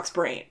of Spock's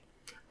brain.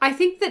 I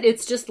think that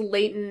it's just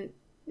latent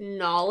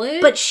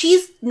knowledge. But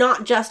she's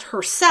not just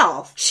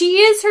herself. she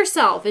is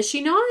herself, is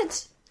she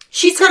not?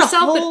 She's got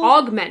herself, a but whole...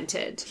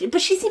 augmented. But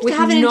she seems with to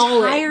have an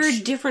knowledge. entire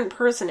different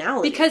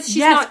personality. Because she's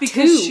Yes, not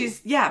because two.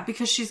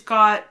 because she's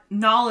got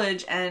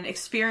knowledge and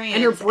experience.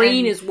 And her brain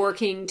and- is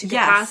working to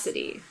Yes.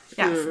 capacity.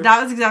 Yes,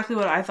 that was exactly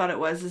what I thought it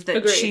was, is that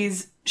Agreed.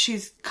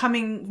 she's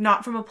coming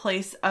not from a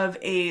place of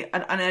an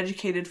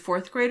uneducated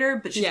fourth grader,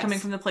 but she's Yes. coming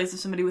from the place of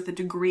somebody with a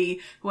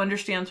degree who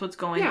understands what's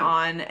going Yeah.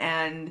 on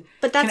and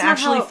But that's can not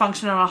actually how-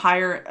 function on a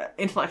higher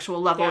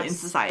intellectual level in Yes.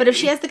 society. But if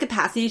she has the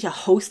capacity to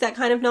host that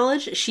kind of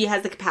knowledge, she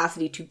has the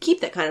capacity to keep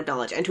that kind of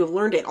knowledge and to have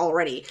learned it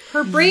already.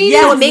 Her brain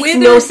Yeah, is it makes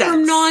withered no from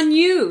sense.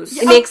 non-use.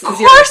 It makes of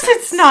zero course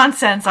sense. it's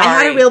nonsense, I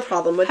had a Ari. real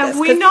problem with Have this.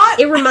 we 'cause not-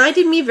 It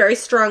reminded me very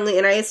strongly,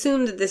 and I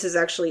assume that this is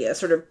actually a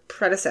sort of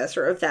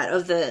predecessor of that,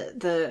 of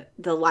the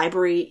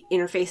library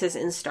interfaces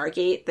in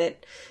Stargate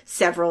that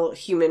several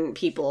human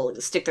people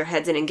stick their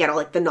heads in and get all,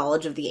 like, the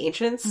knowledge of the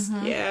ancients.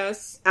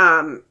 Yes.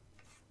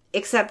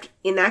 Except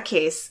in that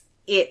case,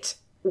 it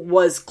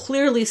was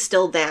clearly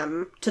still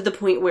them to the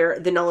point where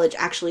the knowledge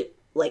actually,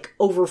 like,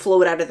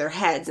 overflowed out of their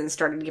heads and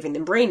started giving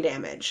them brain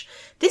damage.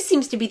 This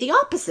seems to be the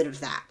opposite of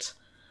that.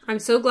 I'm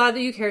so glad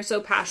that you care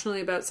so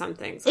passionately about some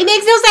things. It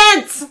makes no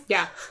sense!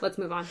 Yeah, let's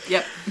move on.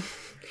 Yep.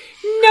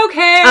 No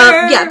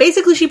care! Yeah,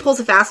 basically she pulls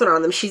a fast one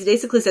on them. She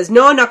basically says,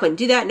 no, I'm not going to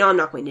do that. No, I'm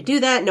not going to do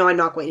that. No, I'm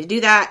not going to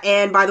do that.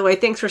 And by the way,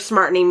 thanks for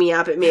smartening me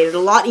up. It made it a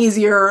lot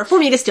easier for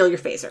me to steal your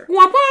phaser.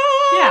 Wah,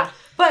 wah! Yeah.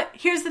 But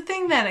here's the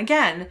thing then,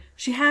 again,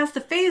 she has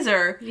the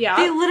phaser. Yeah.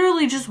 They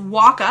literally just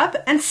walk up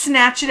and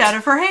snatch it out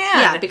of her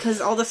hand. Yeah, because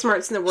all the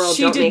smarts in the world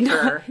She don't did make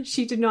not. her.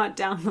 She did not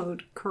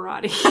download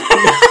karate,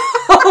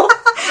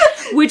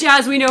 which,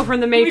 as we know from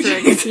the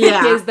Matrix,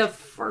 Yeah. is the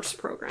first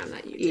program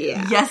that you do.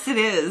 Yeah. Yes, it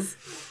is.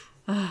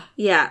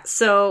 Yeah,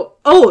 so...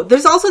 Oh,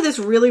 there's also this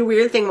really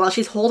weird thing while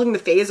she's holding the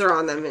phaser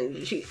on them,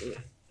 and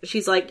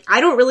she's like,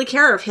 I don't really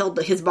care if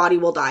his body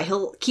will die.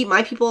 He'll keep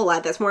my people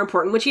alive. That's more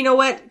important. Which, you know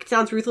what? It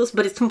sounds ruthless,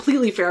 but it's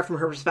completely fair from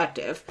her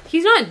perspective.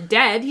 He's not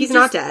dead. He's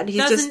not dead.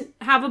 He's doesn't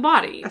have a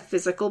body. A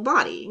physical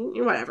body.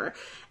 Whatever.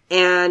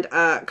 And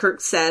Kirk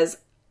says,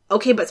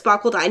 okay, but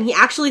Spock will die. And he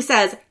actually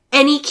says,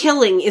 any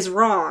killing is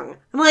wrong.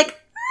 I'm like,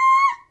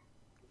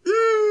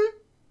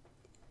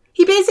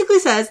 He basically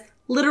says,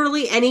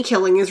 literally any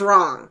killing is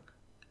wrong.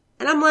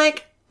 And I'm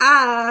like,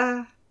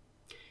 I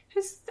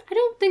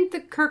don't think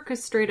that Kirk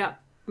has straight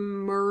up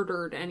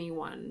murdered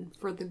anyone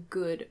for the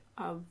good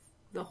of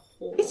the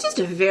whole. It's just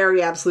a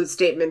very absolute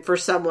statement for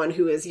someone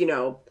who is,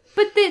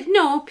 But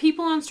no,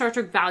 people on Star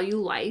Trek value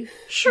life.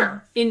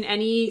 Sure. In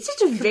any It's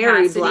just a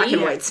very capacity. black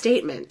and white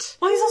statement.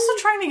 Well, he's also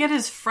trying to get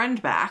his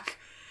friend back.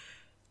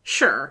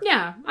 Sure.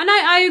 Yeah, and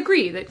I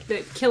agree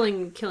that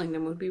killing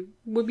them would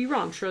be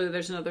wrong. Surely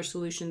there's another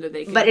solution that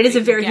they can. But it is a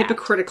they can very get.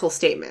 hypocritical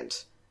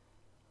statement.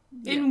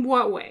 In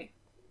what way?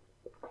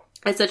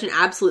 It's such an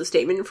absolute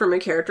statement from a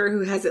character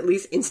who has at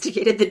least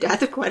instigated the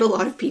death of quite a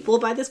lot of people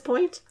by this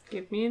point.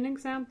 Give me an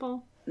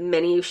example.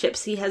 Many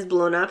ships he has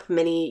blown up,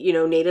 many,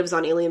 natives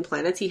on alien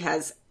planets he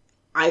has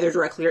either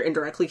directly or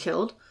indirectly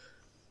killed.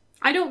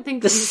 I don't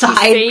think The that he's side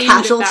saying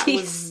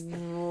casualties. that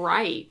was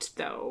right,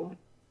 though.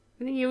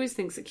 I think he always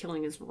thinks that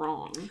killing is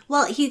wrong.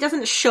 Well, he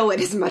doesn't show it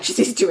as much as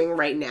he's doing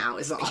right now,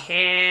 is all.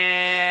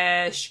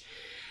 Cash.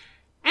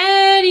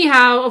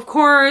 Anyhow, of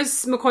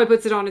course, McCoy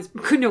puts it on his...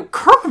 No,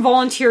 Kirk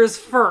volunteers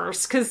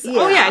first, because,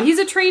 he's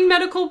a trained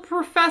medical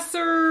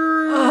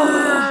professor.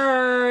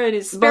 And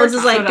his spare Bones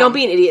is like, don't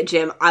be an idiot,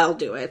 Jim. I'll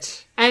do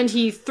it. And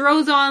he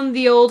throws on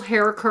the old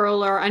hair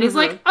curler, and he's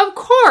like, of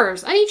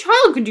course, any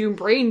child can do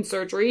brain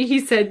surgery, he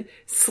said,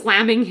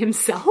 slamming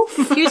himself.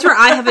 Here's where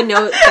I have a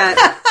note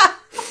that...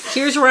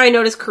 Here's where I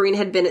noticed Corinne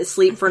had been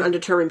asleep for an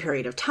undetermined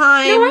period of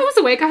time. No, I was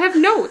awake. I have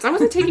notes. I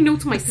wasn't taking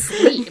notes in my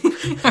sleep.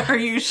 Are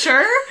you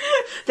sure?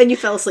 Then you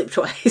fell asleep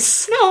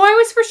twice. No, I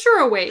was for sure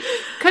awake.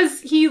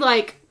 Because he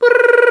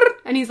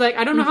and he's like,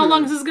 I don't know how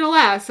long this is going to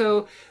last,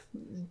 so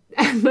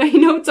my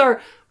notes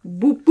are,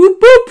 boop, boop,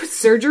 boop,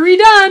 surgery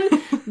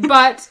done.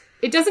 But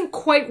it doesn't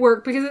quite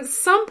work, because at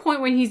some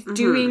point when he's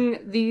doing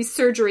the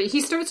surgery,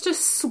 he starts to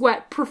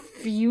sweat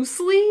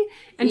profusely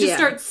and just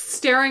starts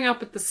staring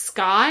up at the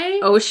sky.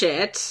 Oh,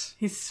 shit.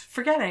 He's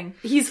forgetting.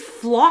 He's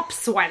flop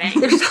sweating.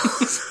 There's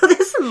also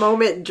this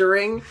moment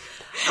during,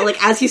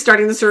 as he's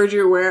starting the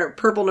surgery where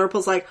Purple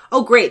Nurple's like,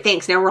 oh, great,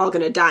 thanks, now we're all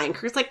gonna die. And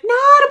Kurt's like, no,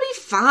 it'll be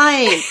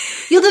fine.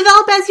 You'll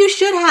develop as you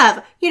should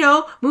have.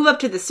 Move up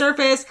to the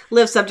surface,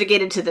 live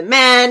subjugated to the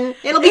men.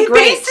 It'll be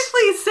great. It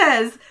basically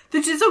says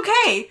that it's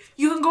okay.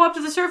 You can go up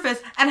to the surface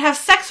and have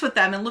sex with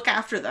them and look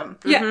after them.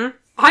 Yeah.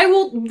 I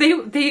will,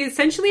 they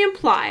essentially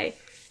imply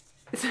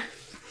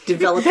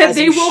develop that as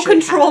they you will should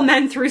control have.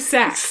 men through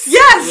sex.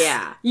 Yes!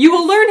 Yeah. You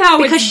will learn how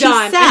Because it's she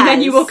done, says- and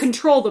then you will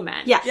control the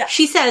men. Yeah.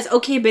 She says,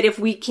 okay, but if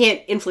we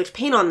can't inflict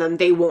pain on them,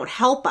 they won't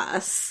help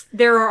us.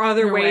 There are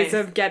other There are ways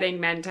ways. of getting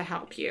men to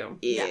help you.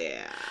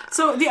 Yeah.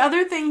 So the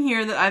other thing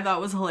here that I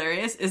thought was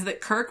hilarious is that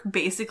Kirk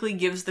basically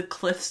gives the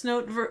Cliff's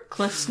Note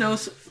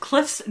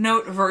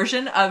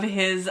version of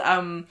his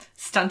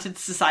stunted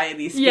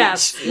society speech.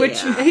 Yes,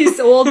 which Yeah. his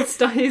old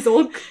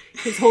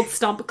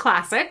stump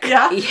classic.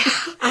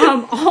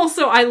 Yeah.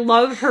 Also, I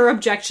love her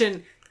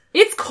objection.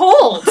 It's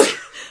cold.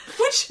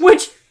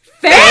 Which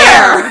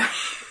fair.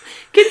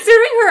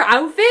 Considering her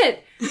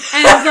outfit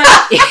and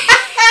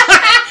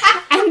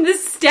and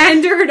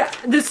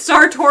the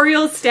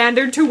sartorial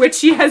standard to which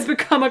she has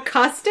become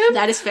accustomed.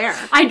 That is fair.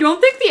 I don't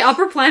think the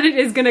upper planet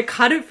is going to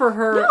cut it for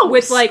her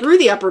with screw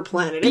the upper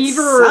planet. It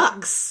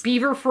sucks.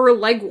 beaver fur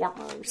leg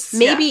warmers.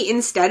 Maybe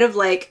instead of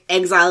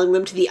exiling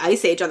them to the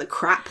ice age on the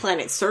crap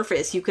planet's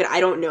surface, you could, I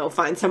don't know,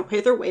 find some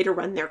other way to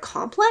run their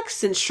complex,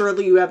 since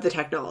surely you have the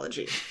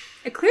technology.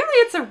 Clearly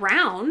it's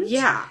around.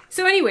 Yeah.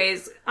 So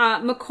anyways,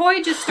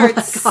 McCoy just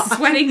starts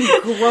sweating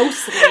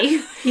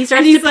grossly. He's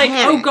like,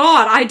 oh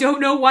god, I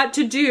don't know what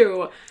to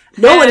do.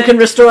 No one can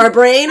restore a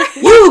brain.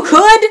 You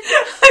could!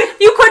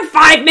 You could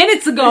 5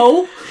 minutes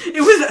ago. It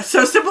was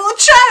so simple a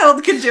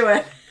child could do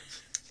it.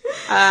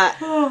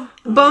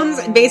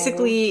 Bones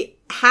basically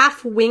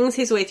half wings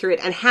his way through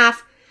it and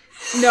half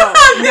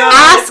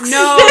asks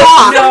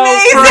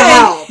Spock for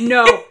help.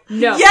 No.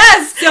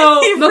 Yes!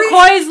 So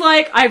McCoy's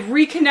like, I've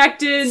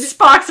reconnected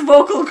Spock's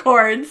vocal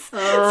cords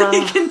so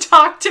he can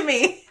talk to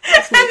me.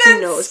 And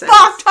then no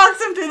Spock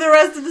talks him through the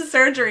rest of the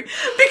surgery.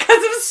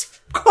 Because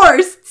of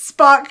course,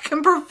 Spock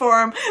can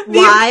perform the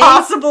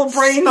impossible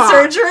brain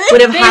surgery.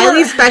 Would have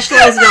highly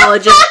specialized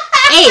knowledge of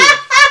A,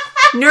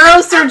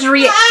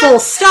 neurosurgery full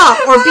stop,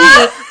 or B,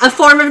 a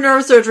form of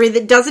neurosurgery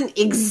that doesn't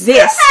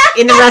exist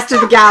in the rest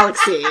of the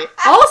galaxy.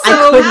 Also,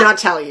 I could not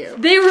tell you.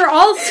 They were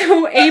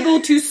also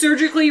able to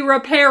surgically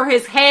repair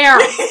his hair.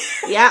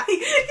 Yeah.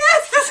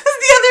 Yes, this is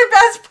the other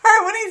best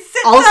part when he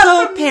sits Also,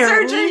 up from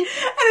apparently- surgery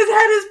and his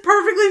head is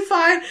perfectly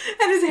fine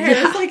and his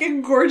hair is like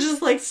a gorgeous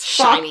Spock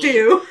Shiny.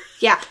 do.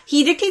 Yeah,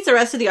 he dictates the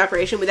rest of the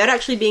operation without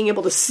actually being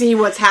able to see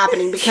what's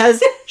happening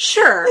because,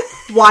 sure,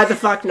 why the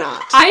fuck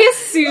not? I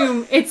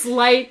assume it's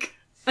like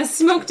a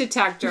smoke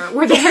detector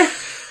where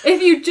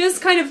if you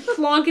just kind of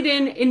plonk it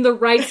in the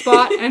right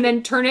spot and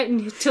then turn it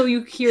until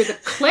you hear the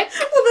click.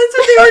 Well, that's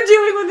what they were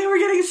doing when they were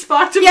getting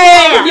Spock to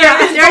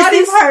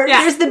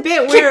There's the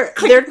bit where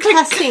they're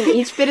testing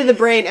each bit of the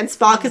brain and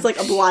Spock is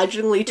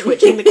obligingly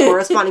twitching the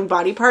corresponding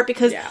body part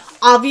because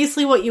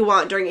obviously what you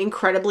want during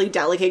incredibly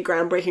delicate,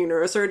 groundbreaking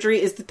neurosurgery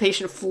is the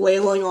patient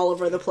flailing all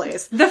over the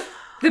place.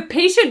 The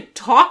patient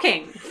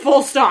talking,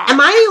 full stop. Am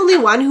I the only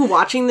one who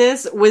watching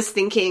this was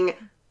thinking,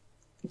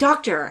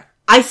 Doctor,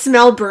 I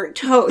smell burnt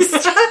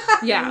toast?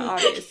 Yeah,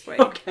 obviously.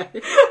 Okay.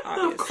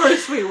 Of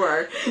course we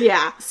were.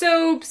 Yeah.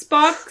 So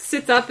Spock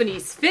sits up and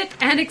he's fit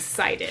and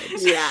excited.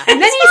 Yeah.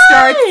 And then he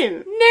starts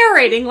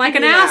narrating like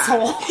an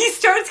asshole. He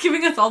starts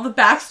giving us all the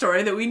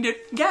backstory that we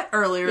didn't get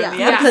earlier in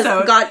the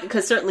episode.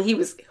 Because certainly he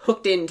was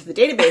hooked into the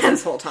database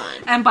this whole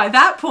time. And by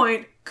that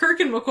point,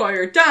 Kirk and McCoy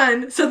are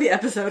done, so the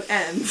episode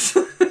ends.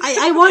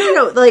 I want to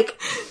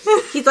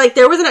know, he's like,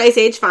 there was an ice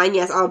age, fine,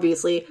 yes,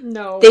 obviously.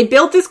 No. They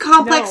built this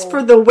complex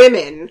for the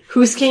women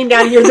who came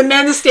down here, the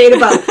men stayed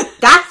above.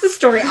 That's the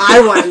story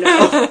I want to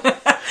know.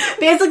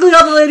 Basically,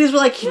 all the ladies were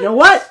like, you know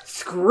what?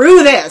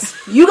 Screw this.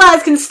 You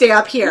guys can stay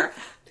up here.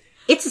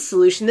 It's a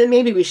solution that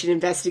maybe we should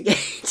investigate.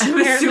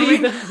 Apparently,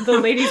 the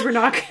ladies were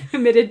not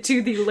committed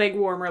to the leg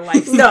warmer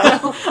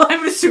lifestyle. No.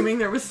 I'm assuming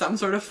there was some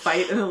sort of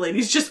fight and the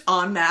ladies just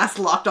en masse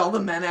locked all the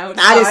men out.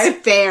 That is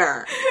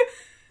fair.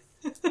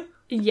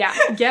 Yeah,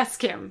 yes,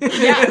 Kim.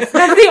 Yes,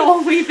 that's the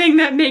only thing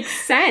that makes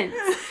sense.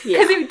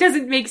 Because it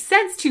doesn't make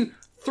sense to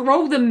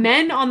throw the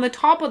men on the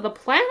top of the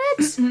planet.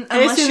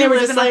 Unless you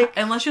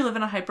live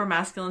in a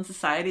hyper-masculine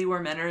society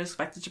where men are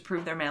expected to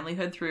prove their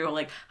manlyhood through,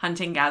 like,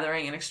 hunting,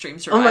 gathering, and extreme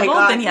survival,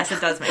 then yes,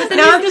 it does make sense.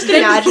 Now I'm just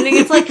imagining,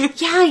 it's like,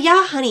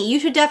 yeah, honey, you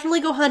should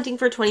definitely go hunting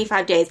for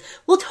 25 days.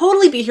 We'll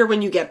totally be here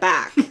when you get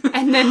back.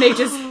 And then they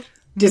just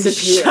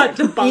disappear. Shut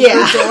the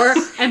bunker door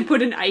and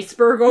put an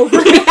iceberg over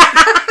it.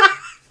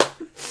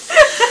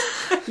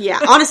 Yeah,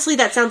 honestly,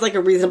 that sounds like a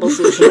reasonable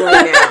solution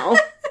right now.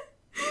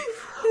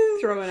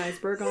 Throw an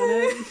iceberg on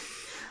it.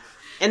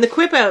 And the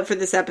quip out for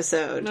this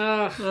episode,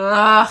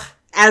 Ugh.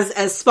 as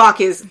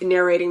Spock is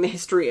narrating the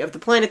history of the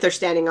planet they're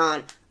standing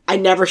on, I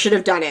never should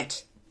have done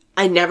it.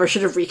 I never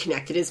should have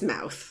reconnected his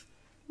mouth.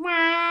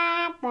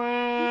 Yeah.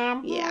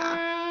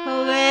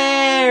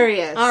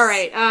 Hilarious. All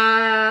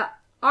right.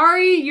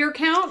 Ari, your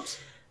count?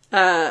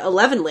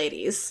 11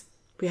 ladies.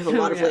 We have a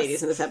lot of Yes.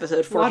 ladies in this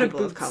episode. 4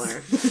 people of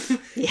color.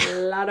 A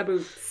lot of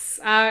boots.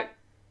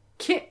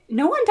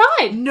 No one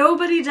died.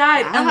 Nobody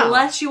died, Wow.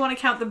 unless you want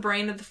to count the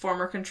brain of the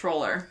former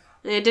controller.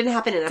 It didn't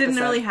happen in episode.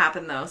 Didn't really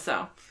happen, though,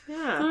 so.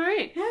 Yeah. All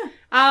right. Yeah.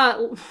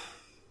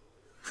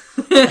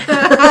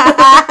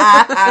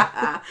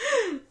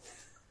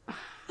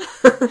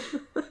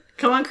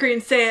 Come on, Crean,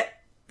 say it.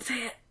 Say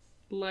it.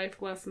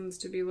 Life lessons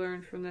to be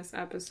learned from this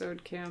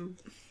episode, Kim.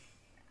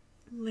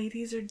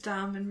 Ladies are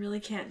dumb and really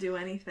can't do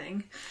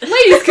anything.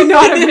 Ladies could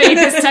not have made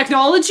this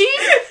technology.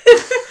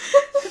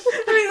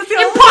 I mean, that's the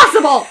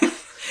Impossible.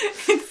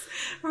 It's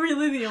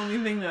really the only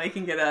thing that I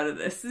can get out of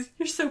this. Is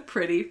you're so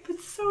pretty, but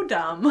so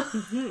dumb.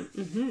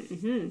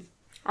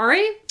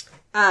 Ari?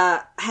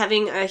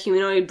 Having a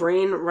humanoid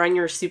brain run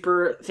your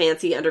super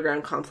fancy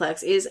underground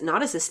complex is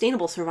not a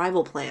sustainable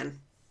survival plan.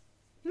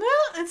 Well,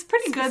 it's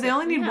pretty good. They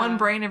only need one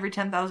brain every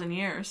 10,000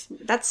 years.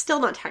 That's still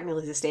not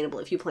technically sustainable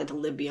if you plan to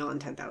live beyond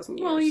 10,000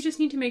 years. Well, you just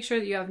need to make sure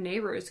that you have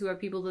neighbors who have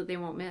people that they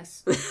won't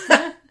miss.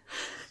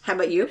 How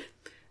about you?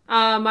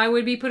 I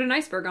would be put an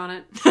iceberg on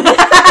it.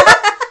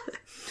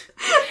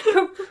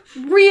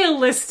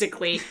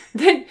 Realistically,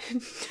 that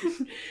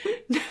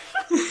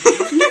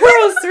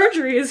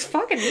neurosurgery is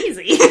fucking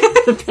easy.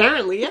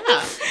 Apparently,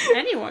 yeah.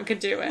 Anyone could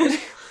do it.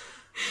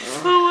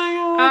 Oh my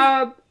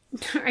god.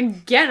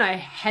 Again, I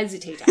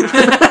hesitate to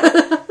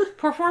ask.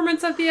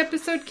 Performance of the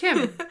episode,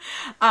 Kim.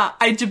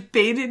 I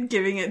debated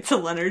giving it to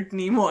Leonard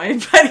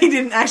Nimoy, but he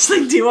didn't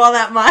actually do all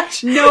that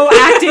much. No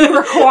acting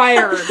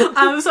required.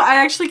 So I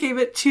actually gave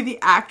it to the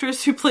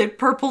actress who played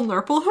Purple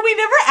Nurple, who we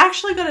never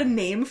actually got a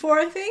name for,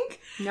 I think.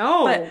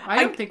 No, But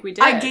I don't think we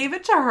did. I gave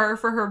it to her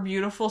for her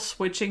beautiful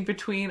switching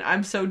between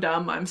I'm so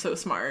dumb, I'm so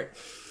smart.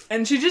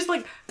 And she just,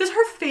 like, because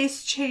her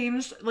face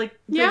changed, like,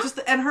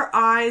 and her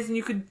eyes, and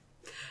you could...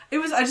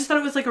 I just thought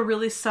it was, like, a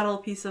really subtle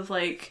piece of,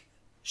 like,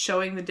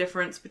 showing the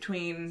difference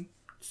between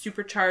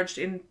supercharged,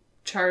 in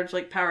charge,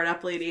 like, powered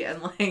up lady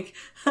and, like,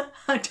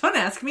 don't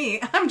ask me,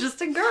 I'm just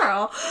a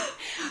girl.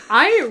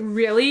 I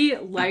really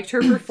liked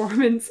her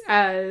performance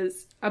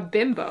as a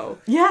bimbo.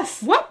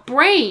 Yes. What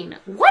brain?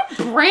 What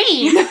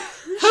brain?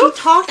 She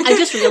talked... I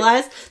just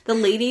realized the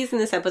ladies in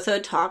this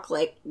episode talk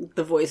like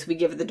the voice we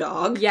give the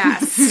dog.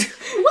 Yes.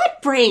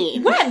 What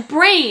brain? What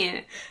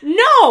brain?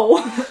 No!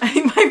 I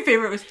think my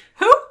favorite was,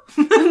 who?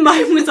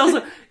 Mine was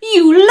also,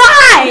 you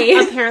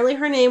lie! Apparently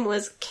her name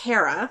was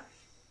Kara.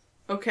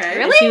 Okay.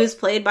 Really? She was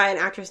played by an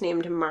actress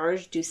named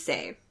Marge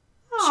Doucet.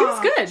 She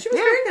was good. She was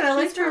very good. I She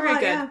liked was her a very lot,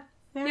 good.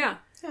 yeah.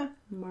 Yeah.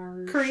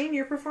 Marge. Corinne,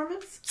 your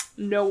performance?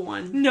 No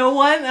one. No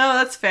one? Oh,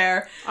 that's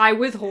fair. I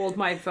withhold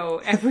my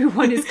vote.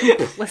 Everyone is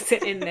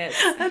complicit in this.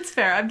 That's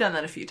fair. I've done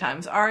that a few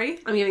times. Ari?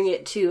 I'm giving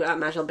it to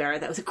Majel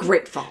Barrett. That was a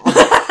great fall.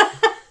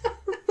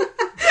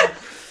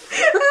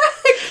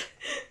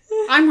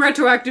 I'm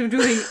retroactive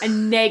doing a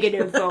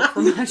negative vote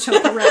for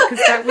Michelle Barrett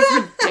because that was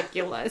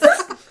ridiculous.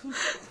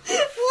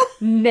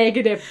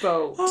 Negative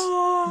vote.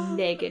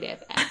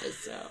 Negative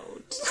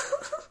episode.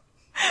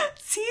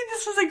 See,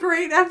 this was a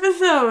great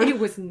episode. It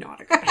was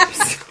not a good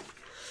episode.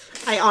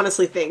 I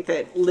honestly think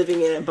that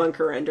living in a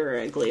bunker under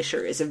a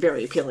glacier is a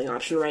very appealing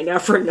option right now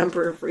for a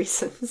number of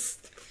reasons.